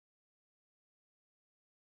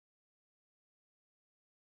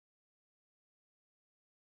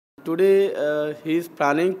Today, he is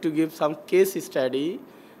planning to give some case study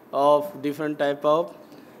of different type of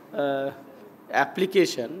uh,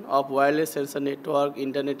 application of wireless sensor network,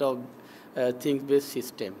 Internet of Things-based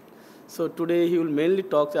system. So today he will mainly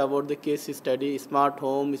talk about the case study, smart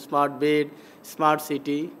home, smart bed, smart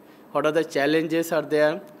city, what are the challenges are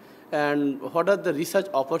there, and what are the research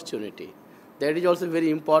opportunity. That is also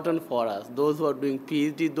very important for us. Those who are doing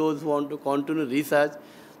PhD, those who want to continue research,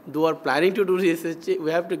 those who are planning to do research,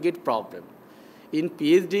 we have to get problem. In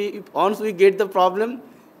PhD, if once we get the problem,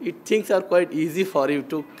 things are quite easy for you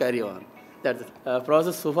to carry on. That's it.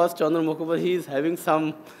 Professor Subhash Chandra Mukherjee, he is having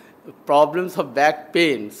some problems of back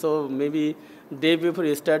pain. So maybe day before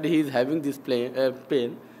yesterday he is having this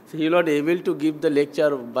pain. So he will not able to give the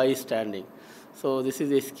lecture by standing. So this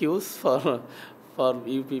is excuse for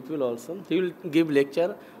you people also. He will give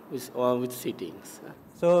lecture with sittings.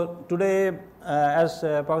 So today, as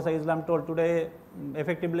Professor Islam told, today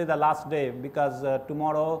effectively the last day, because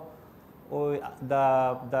tomorrow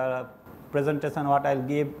the presentation what I'll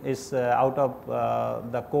give is out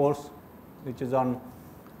of the course which is on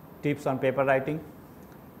tips on paper writing.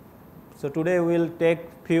 So today we will take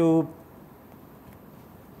few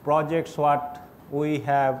projects what we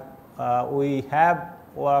have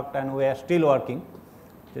worked and we are still working,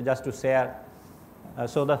 so just to share.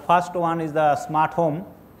 So the first one is the smart home.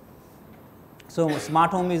 So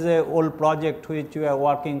smart home is a old project which we are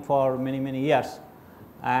working for many years,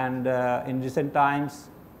 and in recent times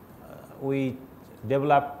we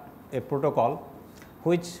developed a protocol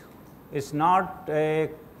which is not a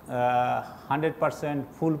 100%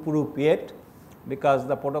 foolproof yet, because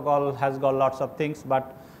the protocol has got lots of things,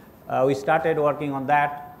 but we started working on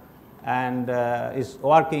that and is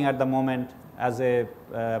working at the moment as a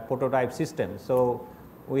prototype system. So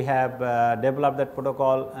we have developed that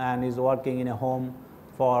protocol and is working in a home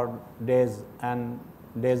for days in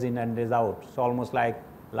and days out. So almost like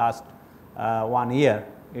last 1 year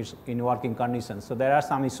is in working conditions. So there are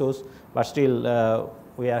some issues, but still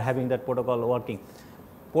we are having that protocol working.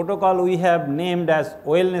 Protocol we have named as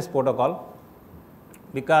wellness protocol,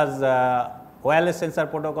 because wireless sensor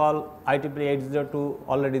protocol IEEE 802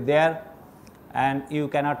 already there, and you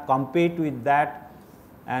cannot compete with that,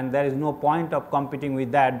 and there is no point of competing with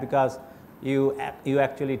that, because you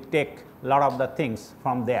actually take a lot of the things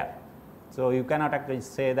from there. So you cannot actually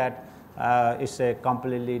say that it's a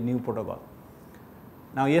completely new protocol.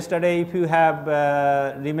 Now yesterday, if you have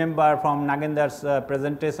remember from Nagendar's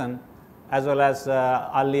presentation, as well as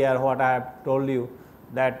earlier what I have told you,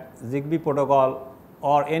 that ZigBee protocol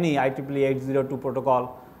or any IEEE 802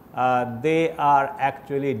 protocol, they are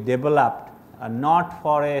actually developed not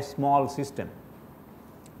for a small system.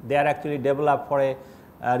 They are actually developed for a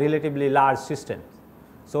relatively large system.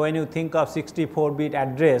 So when you think of 64-bit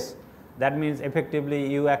address, that means effectively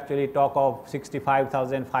you actually talk of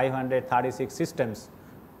 65,536 systems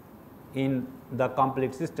in the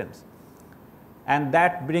complete systems, and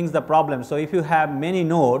that brings the problem. So if you have many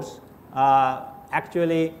nodes,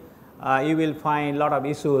 actually you will find a lot of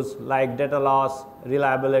issues like data loss,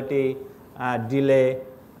 reliability, delay,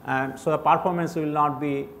 so the performance will not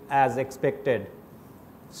be as expected.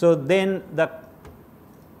 So then the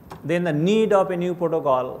need of a new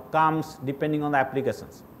protocol comes depending on the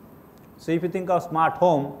applications. So if you think of smart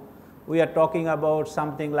home, we are talking about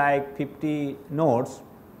something like 50 nodes.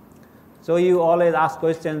 So you always ask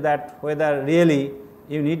questions that whether really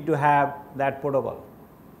you need to have that protocol.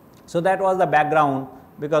 So that was the background,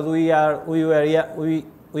 because we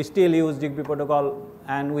still use ZigBee protocol,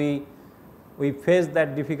 and we face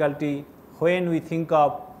that difficulty when we think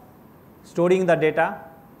of storing the data.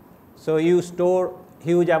 So you store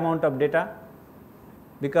huge amount of data,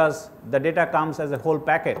 because the data comes as a whole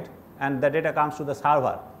packet and the data comes to the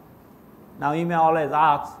server. Now you may always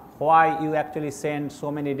ask why you actually send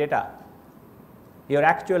so many data. Your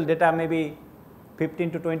actual data may be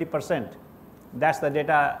 15 to 20%. That's the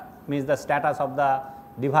data, means the status of the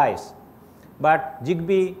device. But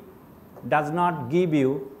ZigBee does not give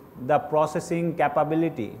you the processing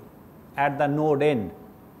capability at the node end.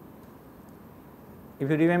 If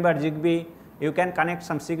you remember ZigBee, you can connect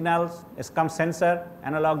some signals, some sensor,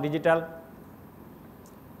 analog, digital,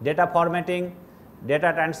 data formatting,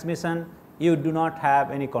 data transmission, you do not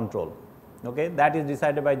have any control. Okay? That is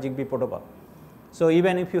decided by ZigBee protocol. So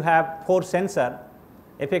even if you have 4 sensor,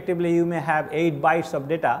 effectively you may have 8 bytes of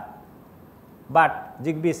data, but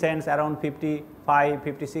ZigBee sends around 55,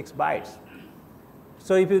 56 bytes.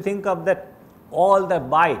 So if you think of that, all the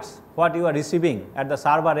bytes what you are receiving at the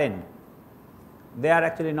server end, they are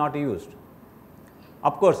actually not used.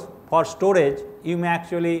 Of course, for storage you may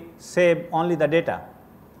actually save only the data,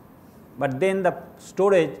 but then the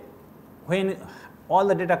storage when all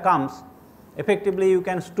the data comes, effectively you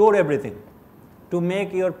can store everything to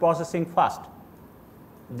make your processing fast.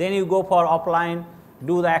 Then you go for offline,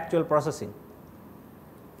 do the actual processing.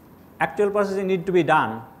 Actual processing need to be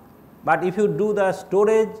done, but if you do the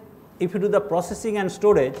storage, if you do the processing and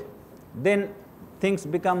storage, then things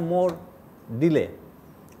become more delay.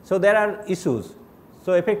 So there are issues.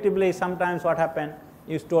 So effectively sometimes what happens,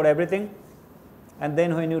 you store everything, and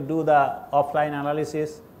then when you do the offline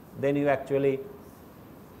analysis, then you actually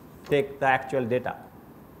take the actual data.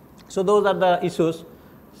 So those are the issues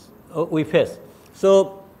we face.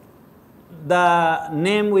 So the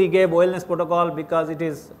name we gave OLNS protocol because it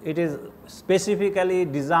is specifically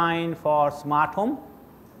designed for smart home,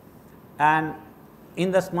 and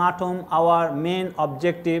in the smart home our main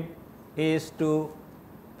objective is to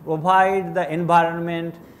provide the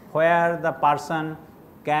environment where the person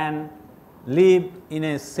can live in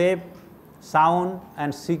a safe, sound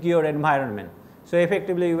and secure environment. So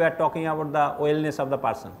effectively we are talking about the wellness of the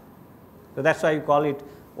person. So that's why we call it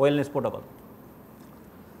wellness protocol.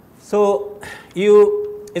 So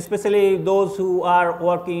you, especially those who are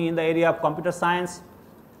working in the area of computer science,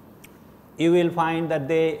 you will find that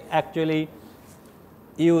they actually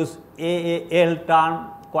use AAL term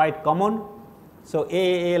quite common. So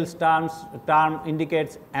AAL term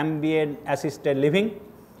indicates ambient assisted living.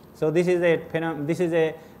 So this is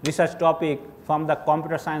a research topic from the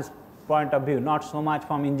computer science point of view, not so much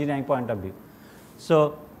from engineering point of view.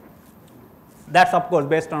 So that's of course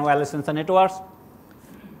based on wireless sensor networks.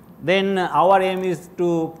 Then our aim is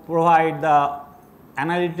to provide the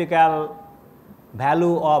analytical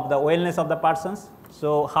value of the wellness of the persons.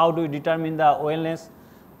 So how do we determine the wellness?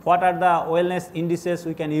 What are the wellness indices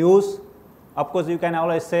we can use? Of course you can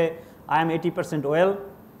always say I am 80% well,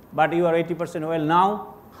 but you are 80% well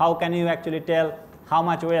now. How can you actually tell how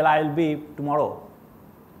much well I will be tomorrow?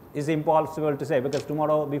 It's impossible to say, because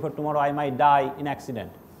before tomorrow I might die in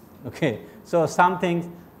accident. Okay. So some things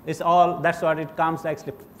is all, that's what it comes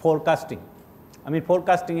actually forecasting. I mean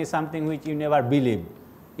forecasting is something which you never believe.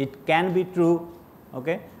 It can be true,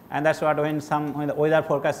 okay, and that's what when the weather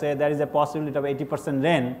forecast say there is a possibility of 80%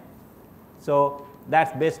 rain. So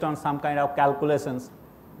that's based on some kind of calculations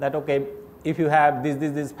that okay, if you have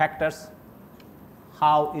these factors,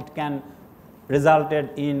 how it can resulted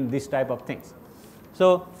in this type of things.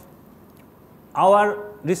 So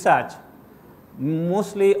our research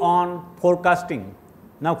mostly on forecasting.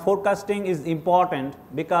 Now forecasting is important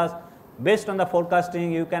because based on the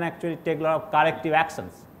forecasting you can actually take a lot of corrective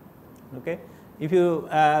actions. Okay. If you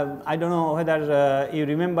I don't know whether you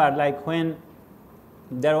remember, like when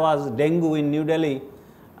there was dengue in New Delhi,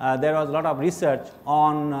 there was a lot of research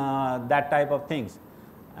on that type of things.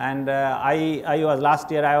 And I was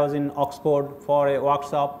last year I was in Oxford for a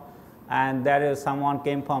workshop, and there is someone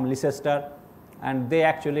came from Leicester, and they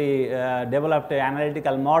actually developed an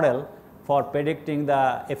analytical model for predicting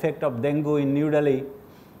the effect of dengue in New Delhi,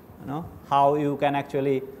 you know, how you can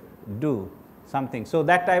actually do something. So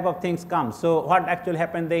that type of things come. So what actually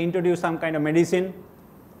happened, they introduce some kind of medicine,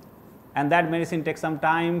 and that medicine takes some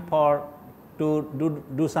time to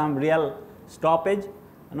do some real stoppage,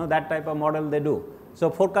 you know, that type of model they do. So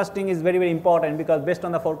forecasting is very, very important, because based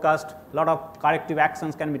on the forecast a lot of corrective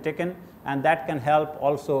actions can be taken, and that can help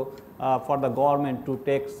also for the government to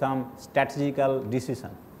take some strategical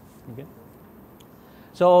decision. Okay.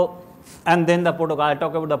 So and then the protocol, I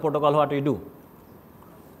talk about the protocol, what we do.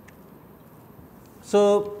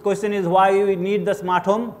 So question is why we need the smart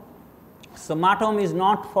home. Smart home is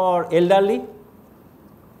not for elderly.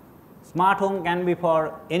 Smart home can be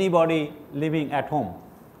for anybody living at home.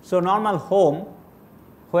 So normal home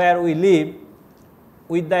where we live,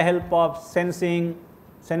 with the help of sensing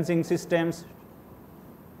systems,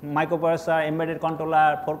 microprocessor, embedded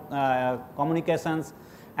controller, for communications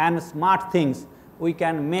and smart things, we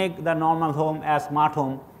can make the normal home a smart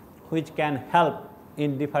home which can help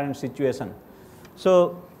in different situations.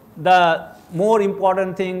 So the more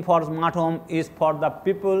important thing for smart home is for the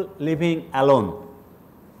people living alone.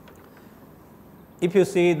 If you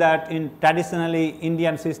see that in traditionally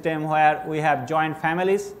Indian system where we have joint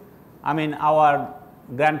families, I mean our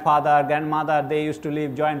grandfather, grandmother, they used to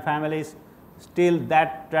live joint families, still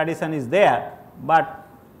that tradition is there, but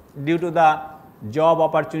due to the job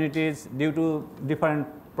opportunities, due to different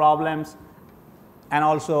problems, and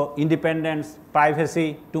also independence,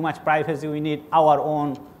 privacy, too much privacy, we need our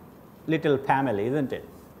own little family, isn't it?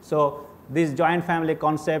 So this joint family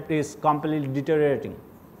concept is completely deteriorating.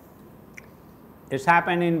 It's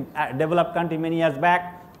happened in developed country many years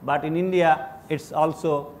back, but in India it's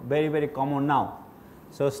also very, very common now.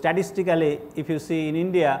 So statistically, if you see in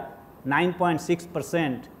India,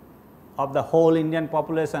 9.6% of the whole Indian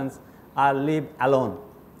populations are live alone,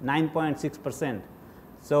 9.6%.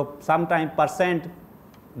 So sometimes percent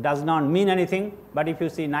does not mean anything, but if you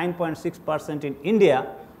see 9.6% in India,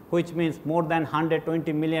 which means more than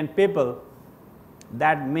 120 million people,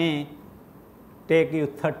 that may take you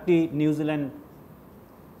 30 New Zealand,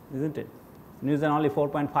 isn't it? New Zealand only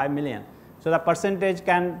 4.5 million. So the percentage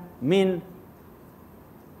can mean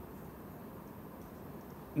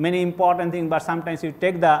many important things, but sometimes you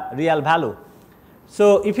take the real value.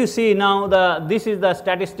 So if you see now this is the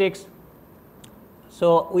statistics.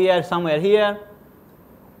 So we are somewhere here,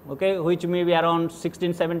 okay, which may be around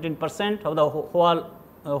 16-17% of the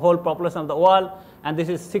whole population of the world, and this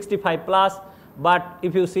is 65 plus. But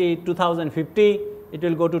if you see 2050, it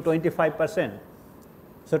will go to 25%.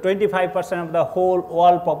 So 25% of the whole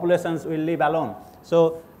world populations will live alone.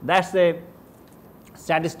 So that's the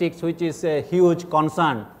statistics which is a huge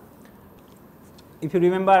concern. If you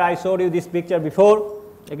remember, I showed you this picture before.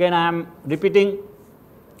 Again, I am repeating.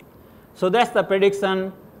 So that's the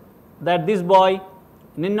prediction that this boy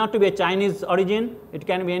need not to be a Chinese origin. It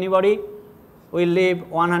can be anybody. Will live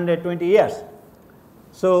 120 years.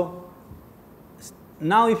 So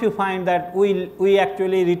now if you find that we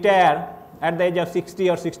actually retire at the age of 60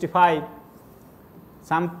 or 65,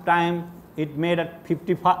 sometime it made at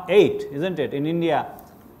 58, isn't it, in India.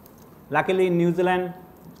 Luckily in New Zealand,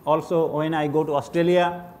 also when I go to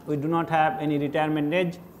Australia, we do not have any retirement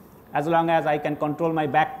age. As long as I can control my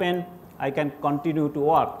back pain, I can continue to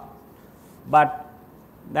work. But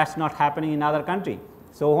that's not happening in other country.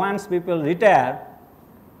 So once people retire,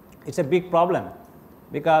 it's a big problem,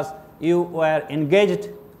 because you were engaged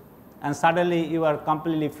and suddenly you are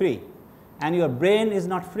completely free, and your brain is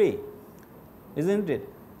not free, isn't it?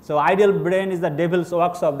 So ideal brain is the devil's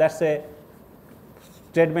workshop. That's a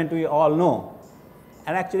statement we all know,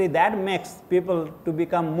 and actually that makes people to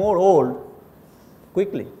become more old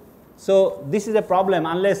quickly. So this is a problem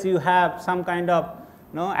unless you have some kind of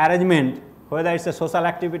arrangement, whether it's a social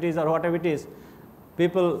activities or whatever it is.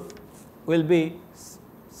 People will be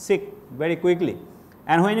sick very quickly,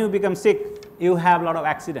 and when you become sick, you have a lot of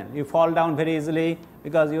accident. You fall down very easily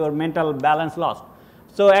because your mental balance lost.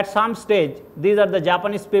 So at some stage, these are the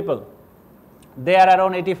Japanese people. They are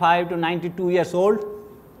around 85 to 92 years old.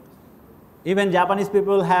 Even Japanese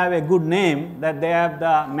people have a good name that they have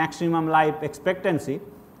the maximum life expectancy,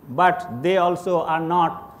 but they also are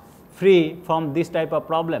not free from this type of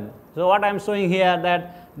problem. So what I am showing here,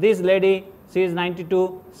 that this lady, she is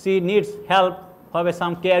 92, she needs help for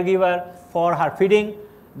some caregiver for her feeding.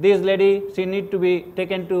 This lady, she needs to be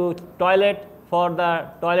taken to toilet for the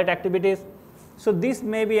toilet activities. So this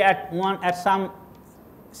may be at some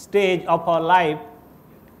stage of our life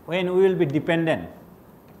when we will be dependent.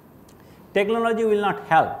 Technology will not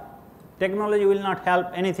help. Technology will not help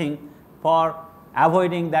anything for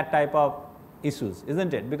avoiding that type of issues,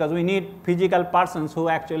 isn't it? Because we need physical persons who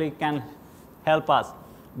actually can help us.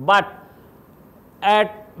 But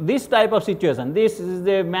at this type of situation, this is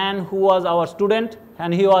the man who was our student,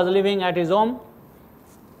 and he was living at his home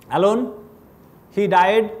alone. He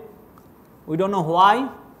died. We don't know why.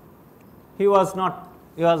 He was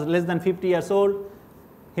less than 50 years old.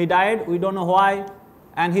 He died. We don't know why.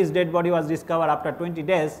 And his dead body was discovered after 20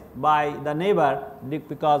 days by the neighbor,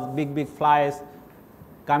 because big flies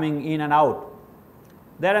coming in and out.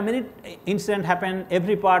 There are many incidents happen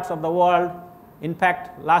every parts of the world. In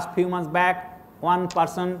fact, last few months back, one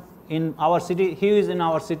person in our city, he is in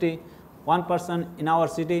our city, one person in our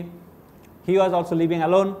city, he was also living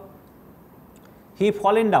alone. He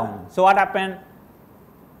fallen down. So what happened?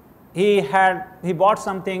 He bought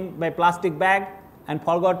something by plastic bag and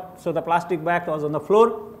forgot, so the plastic bag was on the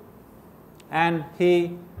floor, and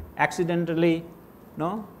he accidentally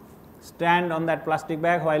stand on that plastic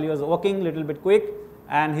bag while he was walking little bit quick,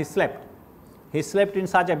 and he slept. He slept in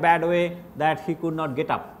such a bad way that he could not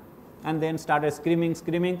get up, and then started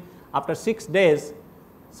screaming. After 6 days,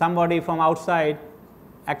 somebody from outside,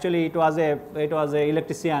 actually it was a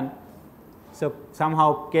electrician, so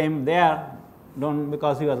somehow came there,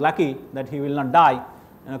 because he was lucky that he will not die,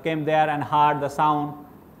 came there and heard the sound,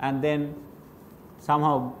 and then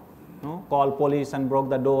somehow called police and broke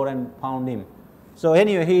the door and found him. So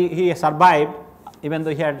anyway, he survived, even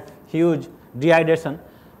though he had huge dehydration.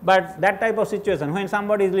 But that type of situation, when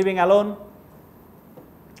somebody is living alone,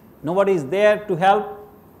 nobody is there to help,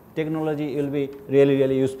 technology will be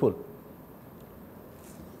really useful.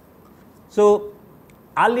 So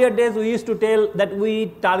earlier days we used to tell that we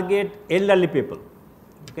target elderly people.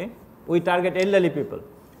 Okay? We target elderly people.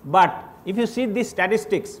 But if you see these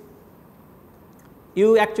statistics,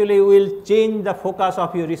 you actually will change the focus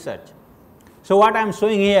of your research. So what I am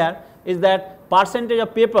showing here, is that percentage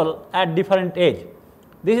of people at different age.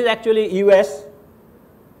 This is actually US,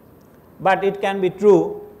 but it can be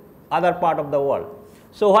true other part of the world.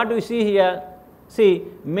 So what we see here, see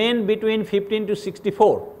men between 15 to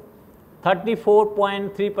 64,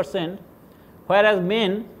 34.3%, whereas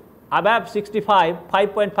men above 65,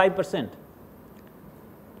 5.5%.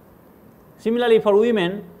 Similarly, for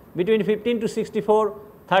women between 15 to 64,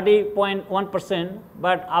 30.1%,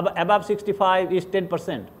 but above 65 is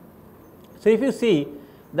 10%. So if you see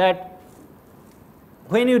that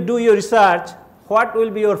when you do your research, what will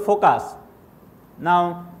be your focus?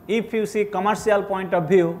 Now, if you see commercial point of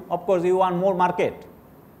view, of course you want more market,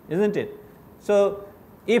 isn't it? So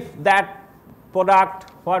if that product,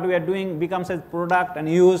 what we are doing becomes a product and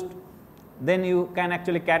used, then you can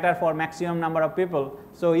actually cater for maximum number of people.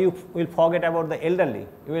 So you will forget about the elderly.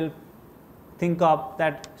 You will think of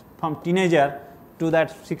that from teenager to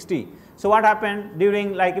that 60. So what happened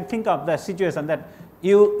during, like, you think of the situation that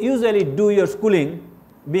you usually do your schooling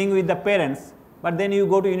being with the parents, but then you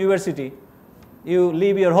go to university, you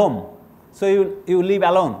leave your home, so you live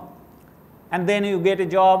alone, and then you get a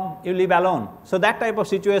job, you live alone. So that type of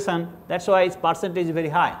situation, that's why its percentage is very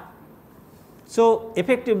high. So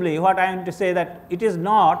effectively what I am to say that it is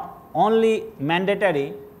not only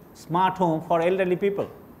mandatory smart home for elderly people.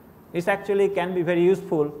 It actually can be very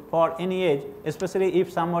useful for any age, especially if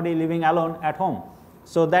somebody living alone at home.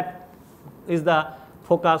 So that is the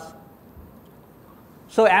focus.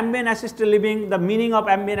 So ambient assisted living, the meaning of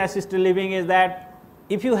ambient assisted living is that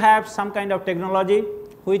if you have some kind of technology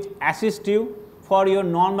which assists you for your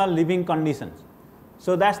normal living conditions.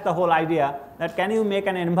 So that's the whole idea, that can you make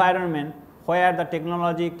an environment where the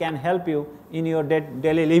technology can help you in your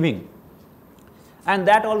daily living. And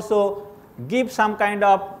that also gives some kind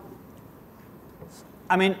of,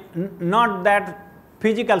 I mean, not that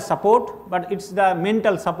physical support, but it's the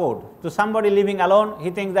mental support. So somebody living alone, he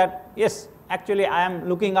thinks that yes, actually I am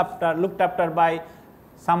looked after by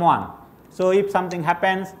someone. So if something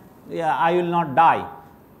happens, yeah, I will not die.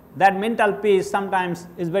 That mental peace sometimes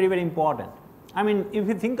is very, very important. I mean, if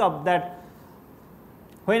you think of that,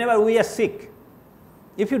 whenever we are sick,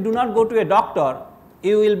 if you do not go to a doctor,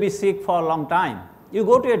 you will be sick for a long time. You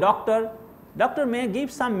go to a doctor, doctor may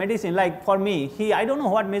give some medicine, like for me, I don't know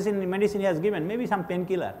what medicine he has given, maybe some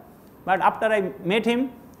painkiller. But after I met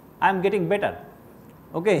him, I am getting better.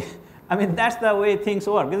 Okay. I mean, that's the way things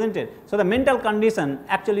work, isn't it? So the mental condition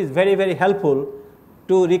actually is very, very helpful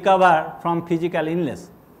to recover from physical illness.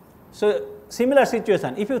 So similar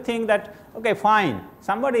situation, if you think that, okay, fine,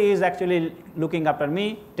 somebody is actually looking after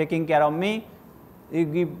me, taking care of me,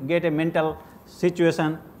 you get a mental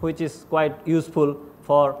situation which is quite useful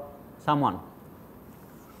for someone.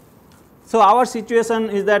 So our situation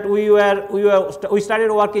is that we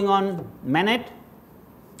started working on MANET,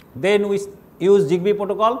 then we use ZigBee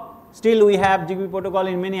protocol. Still we have ZigBee protocol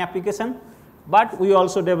in many applications, but we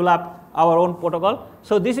also develop our own protocol.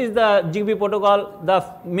 So this is the ZigBee protocol. The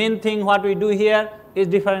main thing what we do here is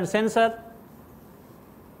different sensor.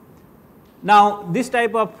 Now this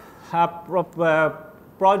type of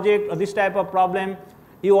project or this type of problem,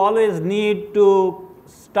 you always need to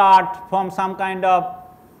start from some kind of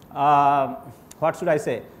what should I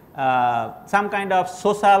say, some kind of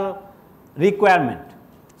social requirement.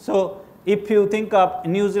 So if you think of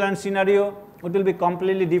New Zealand scenario, it will be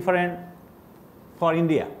completely different for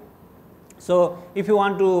India. So if you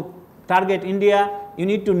want to target India, you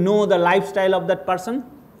need to know the lifestyle of that person,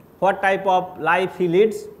 what type of life he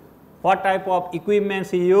leads, what type of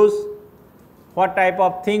equipments he uses, what type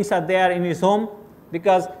of things are there in his home,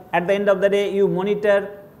 because at the end of the day you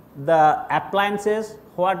monitor the appliances,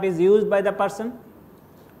 what is used by the person.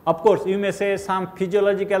 Of course, you may say some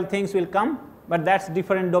physiological things will come, but that's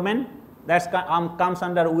different domain. That comes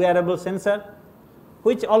under wearable sensor,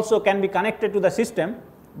 which also can be connected to the system,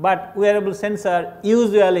 but wearable sensor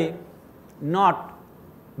usually not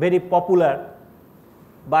very popular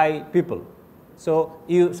by people. So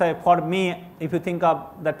you say, for me, if you think of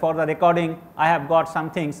that for the recording, I have got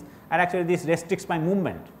some things, and actually this restricts my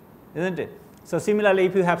movement, isn't it? So similarly,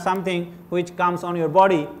 if you have something which comes on your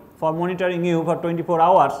body for monitoring you for 24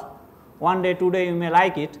 hours, one day, 2 days you may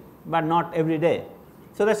like it, but not every day.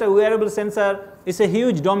 So that's a wearable sensor is a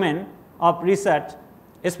huge domain of research,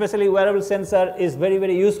 especially wearable sensor is very,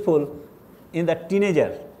 very useful in the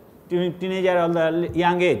teenager or the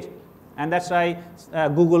young age, and that's why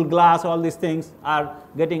Google Glass, all these things are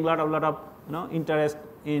getting lot of interest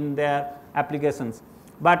in their applications.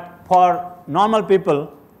 But for normal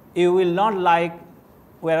people, you will not like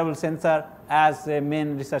wearable sensor as a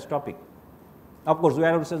main research topic. Of course,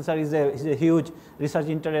 wearable sensor is a huge research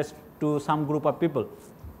interest to some group of people.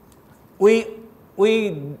 we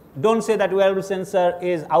don't say that wearable sensor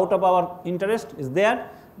is out of our interest, is there,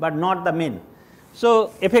 but not the main.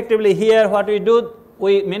 So effectively here what we do,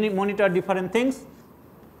 we monitor different things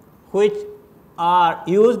which are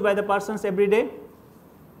used by the persons every day.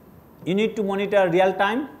 You need to monitor real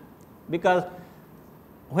time, because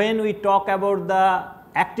when we talk about the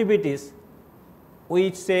activities,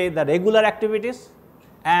 we say the regular activities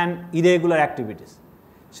and irregular activities.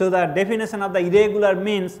 So the definition of the irregular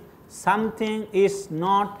means something is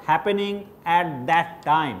not happening at that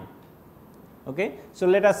time. Okay? So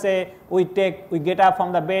let us say we get up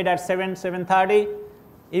from the bed at 7:30.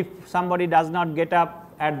 If somebody does not get up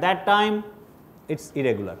at that time, it's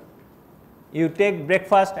irregular. You take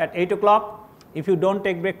breakfast at 8 o'clock. If you don't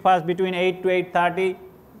take breakfast between 8 to 8:30,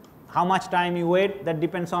 how much time you wait, that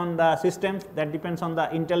depends on the system, that depends on the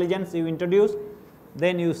intelligence you introduce,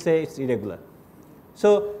 then you say it's irregular.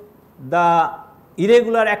 So the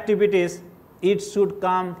irregular activities, it should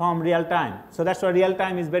come from real time. So that's why real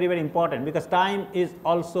time is very, very important, because time is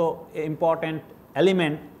also an important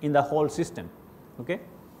element in the whole system. Okay?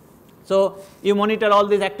 So you monitor all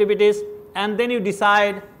these activities and then you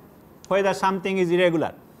decide whether something is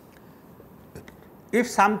irregular. If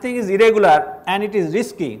something is irregular and it is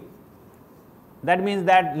risky, that means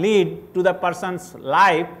that lead to the person's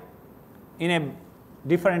life in a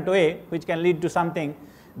different way, which can lead to something,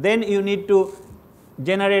 then you need to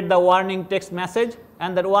generate the warning text message,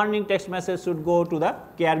 and that warning text message should go to the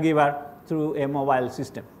caregiver through a mobile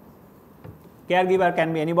system. Caregiver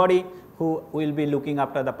can be anybody who will be looking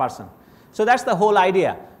after the person. So that's the whole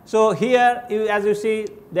idea. So here, as you see,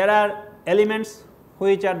 there are elements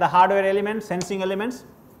which are the hardware elements, sensing elements,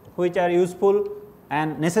 which are useful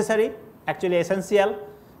and necessary, actually essential,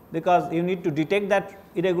 because you need to detect that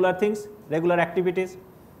irregular things, regular activities.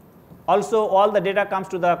 Also all the data comes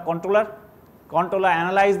to the controller. Controller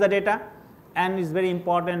analyze the data, and it's very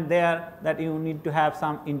important there that you need to have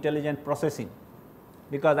some intelligent processing,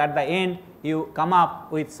 because at the end you come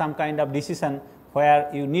up with some kind of decision where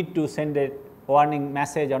you need to send a warning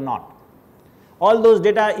message or not. All those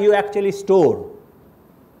data you actually store.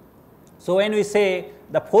 So when we say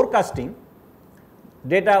the forecasting,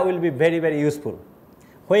 data will be very, very useful.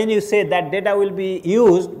 When you say that data will be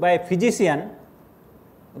used by a physician,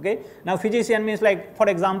 okay? Now physician means, like, for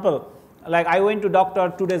example, like I went to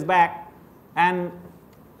doctor 2 days back and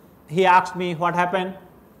he asked me what happened.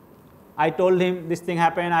 I told him this thing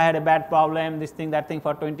happened, I had a bad problem, this thing, that thing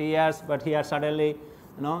for 20 years, but here suddenly,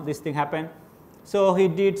 this thing happened. So he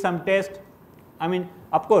did some test. I mean,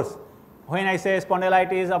 of course, when I say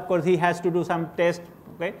spondylitis, of course he has to do some test,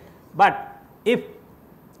 okay? But if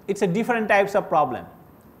it's a different types of problem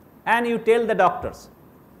and you tell the doctors,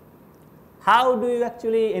 how do you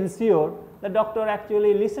actually ensure the doctor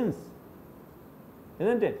actually listens?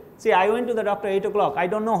 Isn't it? See, I went to the doctor 8 o'clock. I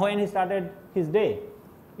don't know when he started his day.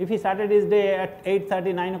 If he started his day at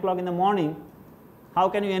 8:30, 9 o'clock in the morning, how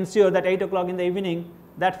can you ensure that 8 o'clock in the evening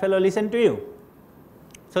that fellow listened to you?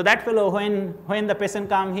 So that fellow, when the patient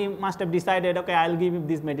comes, he must have decided, okay, I'll give him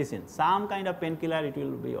this medicine, some kind of painkiller, it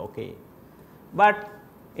will be okay. But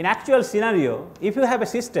in actual scenario, if you have a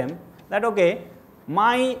system that, okay,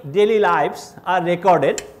 my daily lives are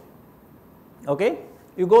recorded, okay,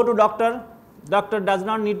 you go to doctor, doctor does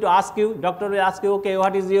not need to ask you, doctor will ask you, okay,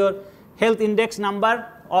 what is your health index number,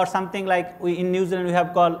 or something like in New Zealand we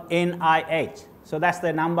have called NIH. So that's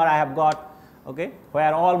the number I have got, okay,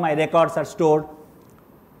 where all my records are stored.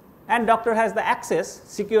 And doctor has the access,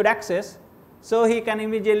 secured access, so he can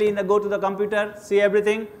immediately go to the computer, see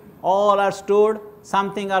everything, all are stored,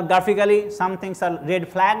 some things are graphically, some things are red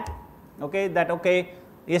flagged, okay, that, okay,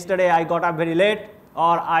 yesterday I got up very late,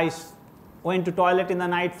 or I went to toilet in the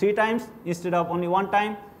night 3 times instead of only 1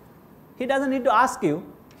 time. He doesn't need to ask you,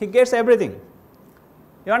 he gets everything,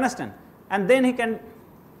 you understand, and then he can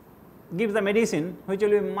give the medicine which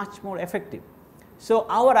will be much more effective. So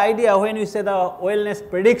our idea, when we say the wellness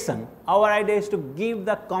prediction, our idea is to give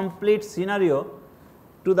the complete scenario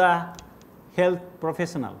to the health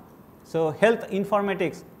professional. So health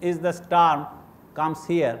informatics is the term comes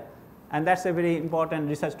here, and that's a very important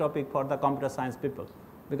research topic for the computer science people,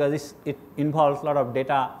 because it involves a lot of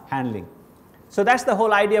data handling. So that's the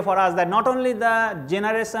whole idea for us, that not only the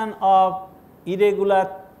generation of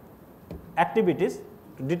irregular activities,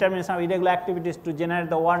 determination of irregular activities to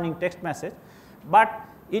generate the warning text message, but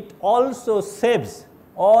it also saves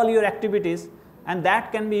all your activities, and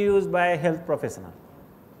that can be used by a health professional.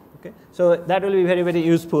 Okay? So that will be very, very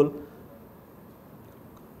useful.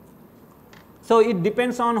 So it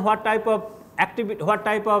depends on what type of activity, what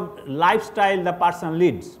type of lifestyle the person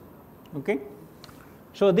leads. Okay?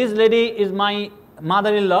 So this lady is my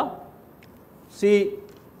mother-in-law, she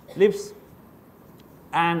lives,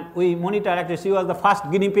 and we monitor. Actually, she was the first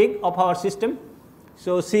guinea pig of our system.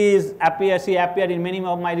 So she appeared in many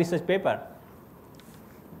of my research papers.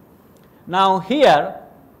 Now here,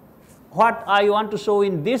 what I want to show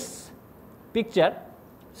in this picture,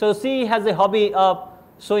 so she has a hobby of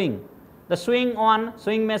sewing. The sewing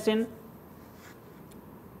machine.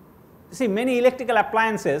 See, many electrical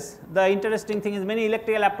appliances, the interesting thing is many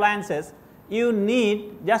electrical appliances you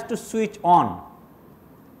need just to switch on,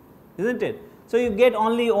 isn't it? So you get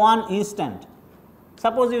only one instant.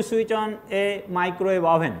 Suppose you switch on a microwave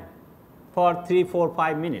oven for 3, 4,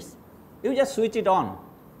 5 minutes. You just switch it on.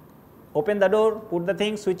 Open the door, put the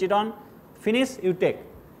thing, switch it on, finish, you take.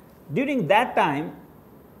 During that time,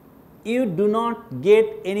 you do not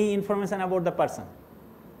get any information about the person,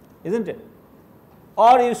 isn't it?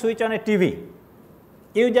 Or you switch on a TV.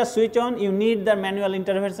 You just switch on, you need the manual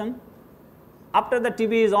intervention. After the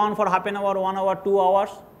TV is on for half an hour, 1 hour, 2 hours,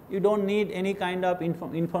 you don't need any kind of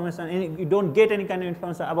information, you don't get any kind of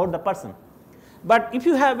information about the person. But if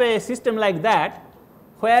you have a system like that,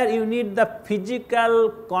 where you need the physical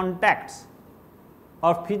contacts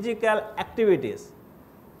or physical activities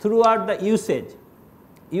throughout the usage,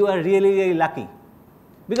 you are really, really lucky,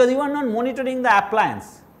 because you are not monitoring the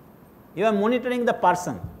appliance, you are monitoring the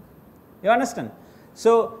person. You understand?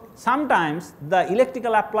 So sometimes the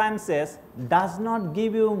electrical appliances does not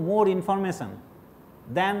give you more information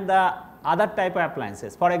than the other type of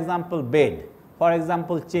appliances. For example, bed, for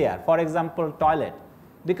example, chair, for example, toilet,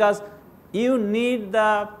 because you need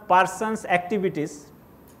the person's activities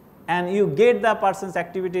and you get the person's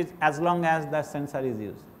activities as long as the sensor is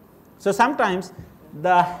used. So sometimes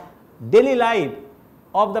the daily life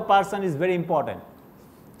of the person is very important.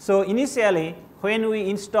 So initially, when we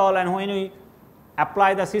install and when we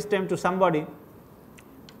apply the system to somebody,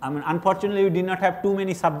 I mean, unfortunately we did not have too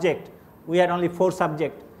many subjects, we had only 4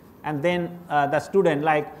 subjects, and then the student,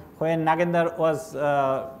 like when Nagendra was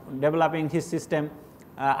developing his system,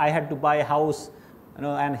 I had to buy a house,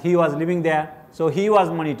 and he was living there, so he was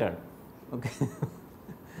monitored, okay.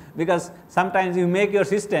 Because sometimes you make your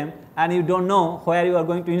system and you don't know where you are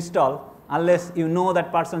going to install unless you know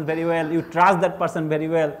that person very well, you trust that person very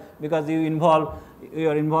well, because you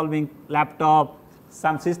are involving laptop,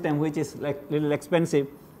 some system which is like little expensive,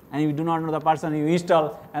 and you do not know the person, you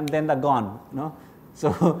install and then they're gone,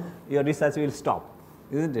 so your research will stop,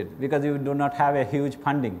 isn't it, because you do not have a huge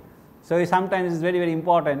funding. So sometimes it's very, very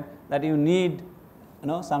important that you need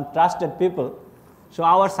some trusted people. So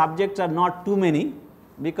our subjects are not too many,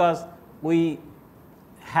 because we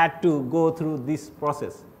had to go through this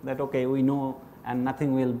process, that okay, we know and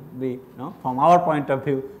nothing will be, from our point of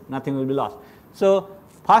view, nothing will be lost. So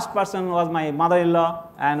first person was my mother-in-law,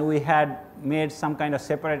 and we had made some kind of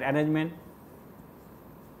separate arrangement,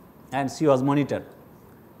 and she was monitored.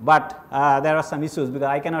 But there are some issues, because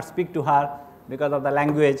I cannot speak to her because of the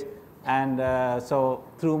language, and so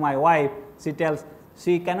through my wife, she tells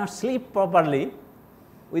she cannot sleep properly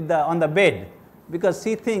on the bed, because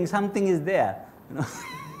she thinks something is there.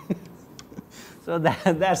 So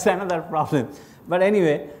that's another problem. But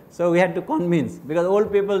anyway, so we had to convince, because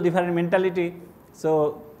old people, different mentality,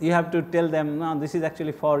 so you have to tell them, no, this is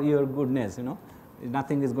actually for your goodness,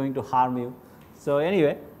 nothing is going to harm you. So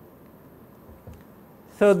anyway,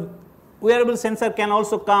 so wearable sensor can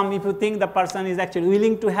also come if you think the person is actually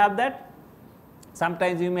willing to have that.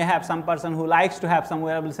 Sometimes you may have some person who likes to have some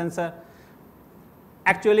wearable sensor.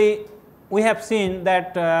 Actually, we have seen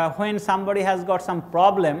that when somebody has got some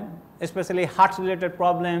problem, especially heart related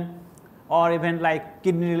problem, or even like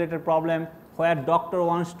kidney related problem, where doctor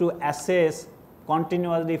wants to assess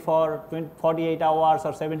continuously for 48 hours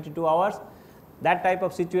or 72 hours, that type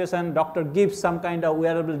of situation, doctor gives some kind of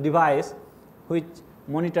wearable device which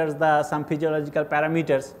monitors some physiological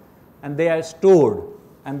parameters, and they are stored,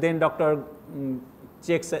 and then doctor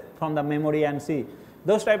checks from the memory and see.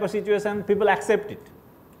 Those type of situation, people accept it,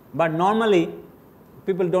 but normally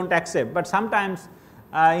people don't accept. But sometimes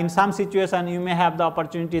in some situation you may have the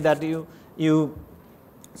opportunity that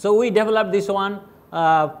so we developed this one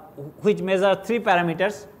which measures 3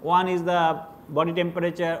 parameters. One is the body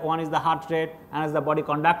temperature, one is the heart rate, and is the body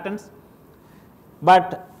conductance.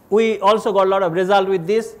 But we also got a lot of result with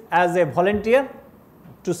this as a volunteer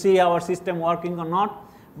to see our system working or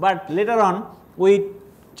not. But later on we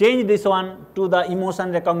changed this one to the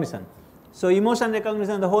emotion recognition. So emotion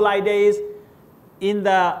recognition, the whole idea is in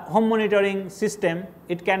the home monitoring system,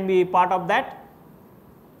 it can be part of that.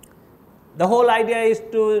 The whole idea is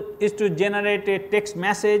to generate a text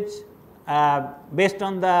message based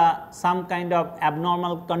on some kind of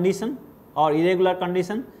abnormal condition or irregular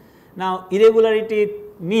condition. Now irregularity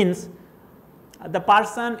means the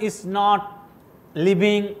person is not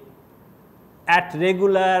living at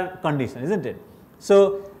regular condition, isn't it?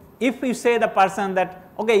 So, if you say the person that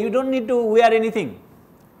okay, you do not need to wear anything,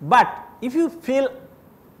 but if you feel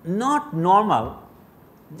not normal,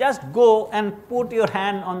 just go and put your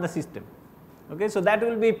hand on the system. Okay, so that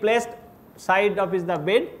will be placed side of is the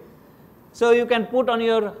bed. So, you can put on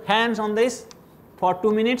your hands on this for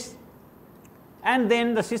 2 minutes, and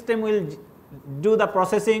then the system will do the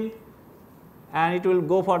processing, and it will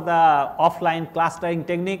go for the offline clustering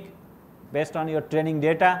technique based on your training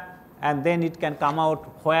data, and then it can come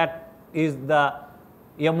out where is the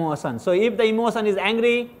emotion. So, if the emotion is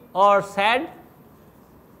angry or sad,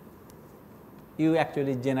 you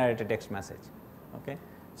actually generate a text message. Okay.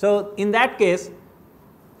 So, in that case,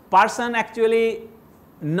 person actually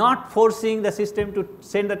not forcing the system to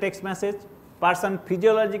send the text message, person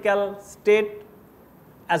physiological state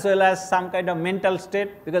as well as some kind of mental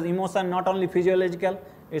state, because emotion not only physiological,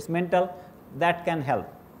 it is mental, that can help.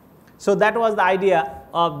 So, that was the idea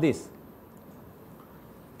of this.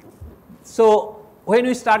 So, when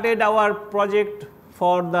we started our project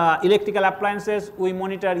for the electrical appliances, we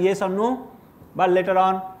monitor yes or no, but later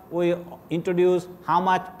on we introduce how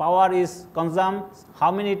much power is consumed,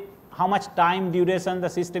 how much time duration the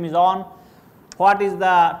system is on, what is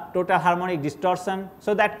the total harmonic distortion.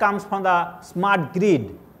 So, that comes from the smart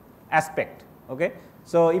grid aspect. Okay.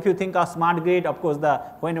 So, if you think of smart grid, of course,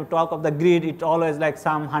 when you talk of the grid, it always like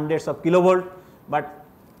some hundreds of kilovolt, but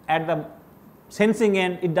at the sensing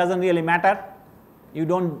end it does not really matter. You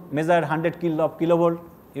do not measure 100 kilovolt,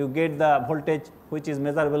 you get the voltage which is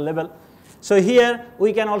measurable level. So, here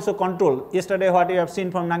we can also control. Yesterday what you have seen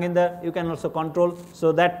from Naginder, you can also control.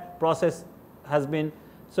 So, that process has been,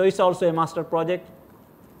 so it is also a master project.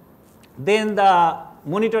 Then the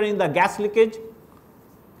monitoring the gas leakage.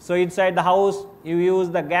 So, inside the house you use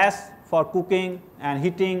the gas for cooking and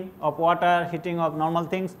heating of water, heating of normal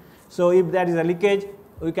things. So, if there is a leakage,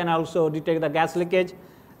 we can also detect the gas leakage.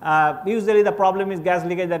 Usually the problem is gas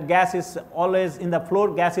leakage, that gas is always in the floor,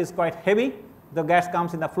 gas is quite heavy, the gas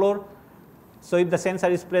comes in the floor. So, if the sensor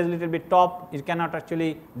is placed a little bit top, it cannot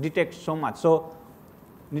actually detect so much. So,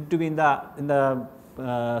 need to be in the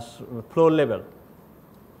floor level.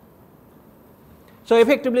 So,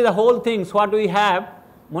 effectively the whole things what we have,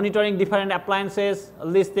 monitoring different appliances,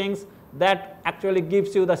 all these things, that actually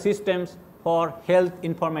gives you the systems for health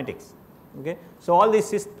informatics. Okay. So, all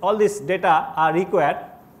this data are required,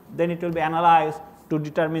 then it will be analyzed to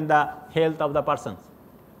determine the health of the person.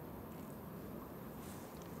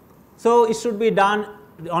 So, it should be done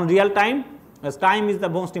on real time, as time is the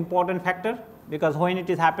most important factor, because when it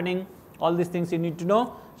is happening, all these things you need to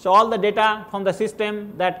know. So, all the data from the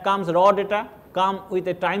system that comes, raw data, come with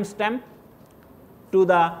a time stamp to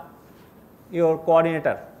your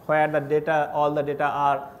coordinator, where the data, all the data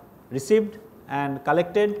are received and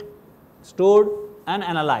collected, stored and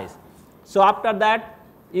analyzed. So, after that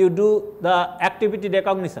you do the activity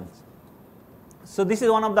recognition. So, this is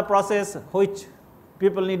one of the process which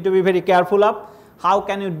people need to be very careful of. How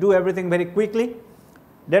can you do everything very quickly?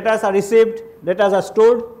 Data are received, data are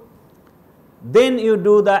stored, then you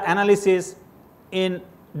do the analysis in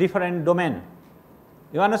different domain.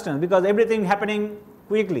 You understand, because everything happening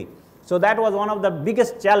quickly. So, that was one of the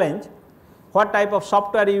biggest challenge, what type of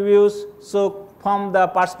software you use. So, from the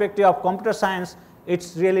perspective of computer science, it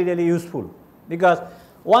is really useful, because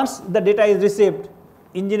once the data is received,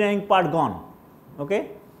 engineering part gone.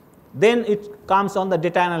 Okay. Then it comes on the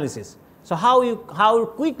data analysis. So, how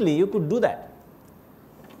quickly you could do that?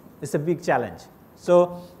 It is a big challenge.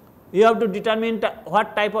 So, you have to determine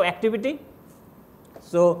what type of activity.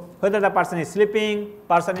 So, whether the person is sleeping,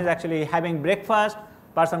 person is actually having breakfast,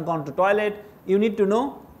 person gone to toilet, you need to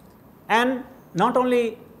know. And not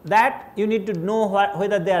only that, you need to know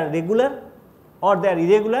whether they are regular or they are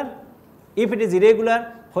irregular. If it is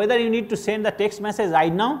irregular, whether you need to send the text message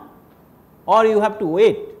right now or you have to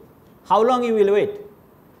wait, how long you will wait.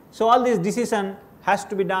 So, all this decision has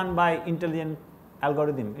to be done by intelligent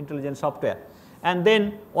algorithm, intelligent software. And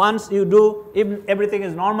then once you do, if everything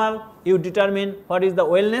is normal, you determine what is the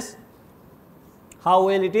wellness, how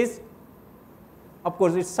well it is. Of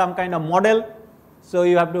course, it is some kind of model. So,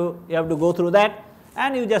 you have to go through that,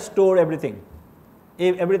 and you just store everything.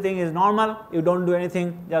 If everything is normal, you do not do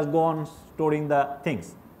anything, just go on storing the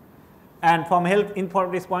things. And from health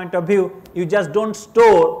informatics point of view, you just do not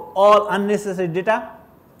store all unnecessary data.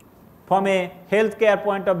 From a healthcare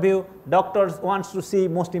point of view, doctors wants to see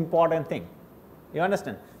most important thing. You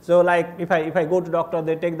understand? So, like if I go to doctor,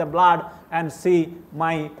 they take the blood and see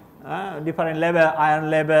my different level,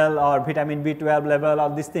 iron level or vitamin B12 level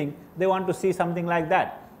or this thing, they want to see something like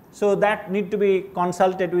that. So that need to be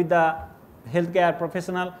consulted with the healthcare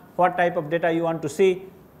professional, what type of data you want to see,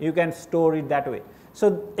 you can store it that way.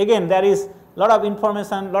 So again, there is lot of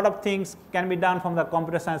information, lot of things can be done from the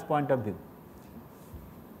computer science point of view.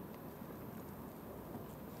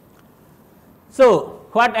 So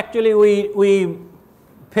what actually we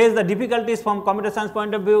face the difficulties from computer science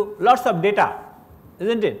point of view, lots of data,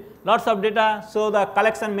 isn't it? Lots of data, so the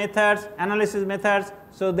collection methods, analysis methods,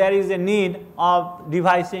 so there is a need of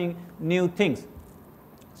devising new things.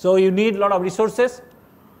 So you need lot of resources.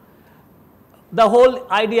 The whole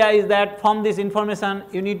idea is that from this information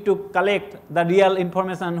you need to collect the real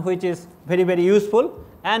information which is very, very useful,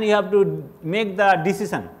 and you have to make the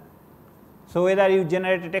decision. So whether you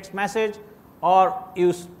generate a text message or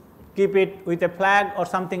you keep it with a flag or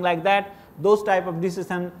something like that, those type of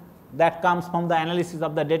decision that comes from the analysis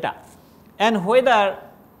of the data, and whether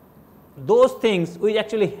those things will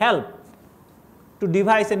actually help to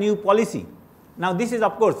devise a new policy. Now this is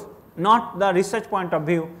of course not the research point of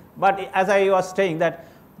view, but as I was saying that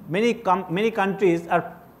many countries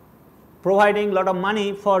are providing a lot of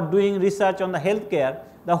money for doing research on the healthcare.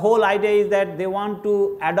 The whole idea is that they want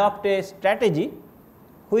to adopt a strategy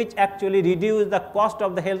which actually reduce the cost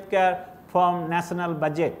of the healthcare from national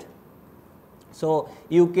budget. So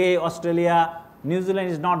UK, Australia, New Zealand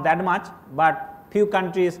is not that much, but few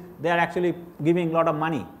countries they are actually giving a lot of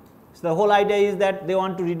money. So the whole idea is that they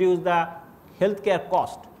want to reduce the healthcare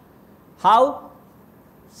cost. How?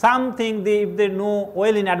 Something if they know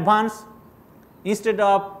well in advance, instead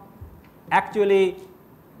of actually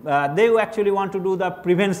they actually want to do the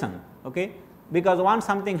prevention, okay? Because once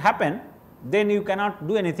something happen, then you cannot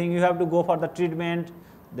do anything, you have to go for the treatment,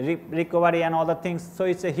 the recovery and all the things, so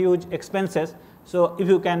it's a huge expenses. So if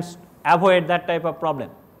you can avoid that type of problem.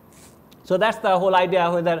 So that's the whole idea,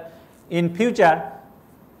 whether in future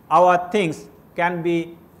our things can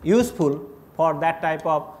be useful for that type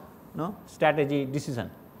of strategy decision.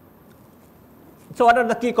 So what are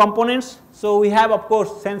the key components? So we have of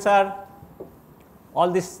course sensor, all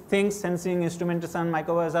these things, sensing, instrumentation,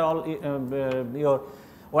 microprocessor, all your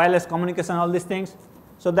wireless communication, all these things.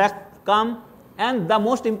 So that come, and the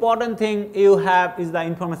most important thing you have is the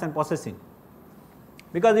information processing,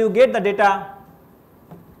 because you get the data.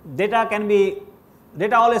 Data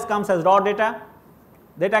always comes as raw data.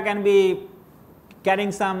 Data can be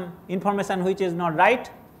carrying some information which is not right.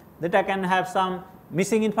 Data can have some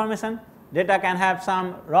missing information. Data can have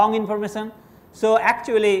some wrong information. So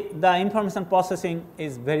actually the information processing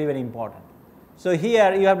is very, very important. So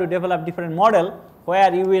here you have to develop different model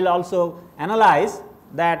where you will also analyze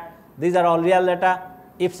that these are all real data.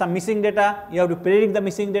 If some missing data, you have to predict the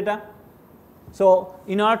missing data. So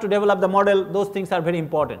in order to develop the model, those things are very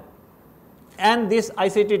important. And this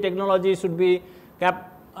ICT technology should be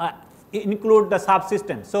include the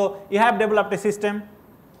subsystem. So you have developed a system,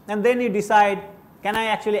 and then you decide, can I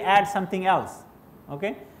actually add something else?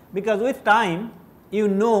 Okay? Because with time you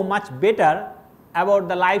know much better about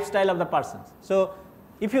the lifestyle of the persons. So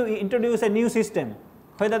if you introduce a new system,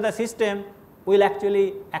 whether the system will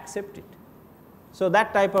actually accept it. So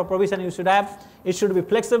that type of provision you should have. It should be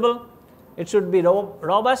flexible, it should be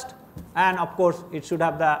robust, and of course it should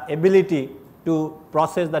have the ability to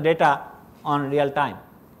process the data on real time.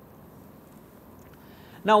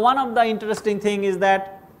 Now one of the interesting thing is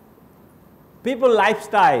that people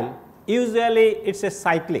lifestyle, usually it's a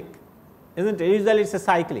cyclic, isn't it? Usually it's a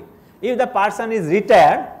cyclic. If the person is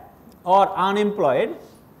retired or unemployed,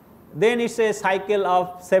 then it's a cycle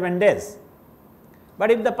of 7 days. But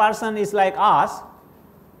if the person is like us,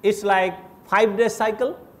 it's like 5 days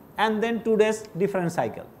cycle and then 2 days different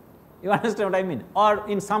cycle. You understand what I mean? Or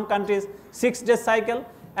in some countries 6 days cycle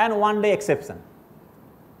and 1 day exception.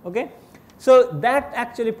 Okay? So that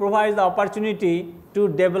actually provides the opportunity to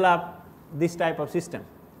develop this type of system.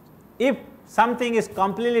 If something is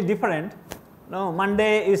completely different,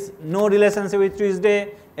 Monday is no relationship with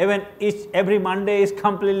Tuesday, even every Monday is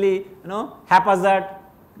completely haphazard,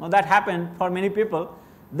 that happened for many people,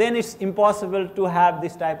 then it's impossible to have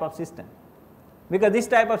this type of system. Because this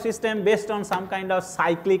type of system based on some kind of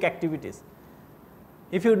cyclic activities.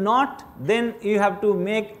 If you not, then you have to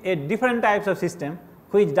make a different types of system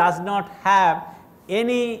which does not have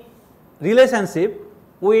any relationship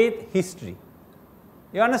with history.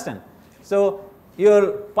 You understand? So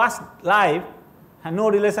your past life has no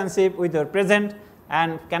relationship with your present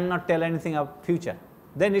and cannot tell anything of future.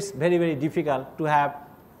 Then it's very, very difficult to have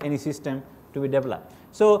any system to be developed.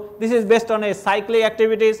 So this is based on a cyclic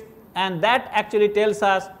activities, and that actually tells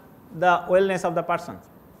us the wellness of the person.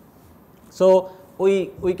 So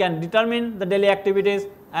we can determine the daily activities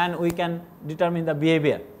and we can determine the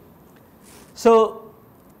behavior. So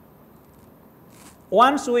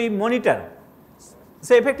once we monitor,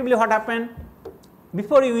 so effectively what happened,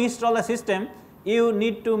 before you install a system, you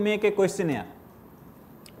need to make a questionnaire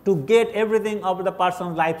to get everything of the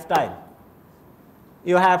person's lifestyle.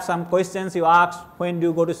 You have some questions you ask: when do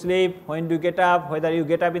you go to sleep, when do you get up, whether you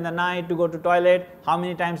get up in the night to go to toilet, how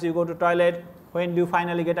many times you go to toilet, when do you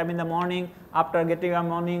finally get up in the morning, after getting up in the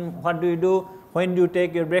morning what do you do, when do you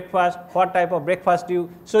take your breakfast, what type of breakfast do you.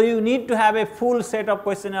 So you need to have a full set of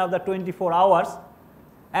questionnaire of the 24 hours,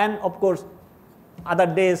 and of course other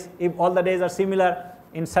days, if all the days are similar,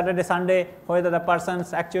 in Saturday, Sunday, whether the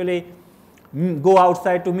persons actually go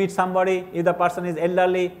outside to meet somebody, if the person is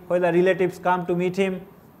elderly, whether relatives come to meet him,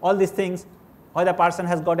 all these things, whether the person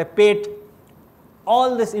has got a pet,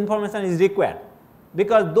 all this information is required,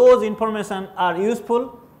 because those information are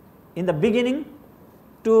useful in the beginning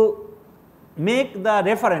to make the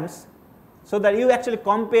reference, so that you actually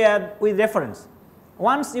compare with reference.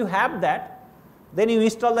 Once you have that, then you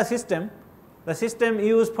install the system. The system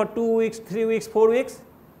used for 2 weeks, 3 weeks, 4 weeks,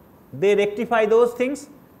 they rectify those things,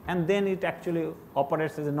 and then it actually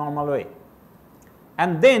operates as a normal way.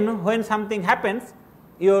 And then when something happens,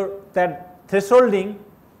 that thresholding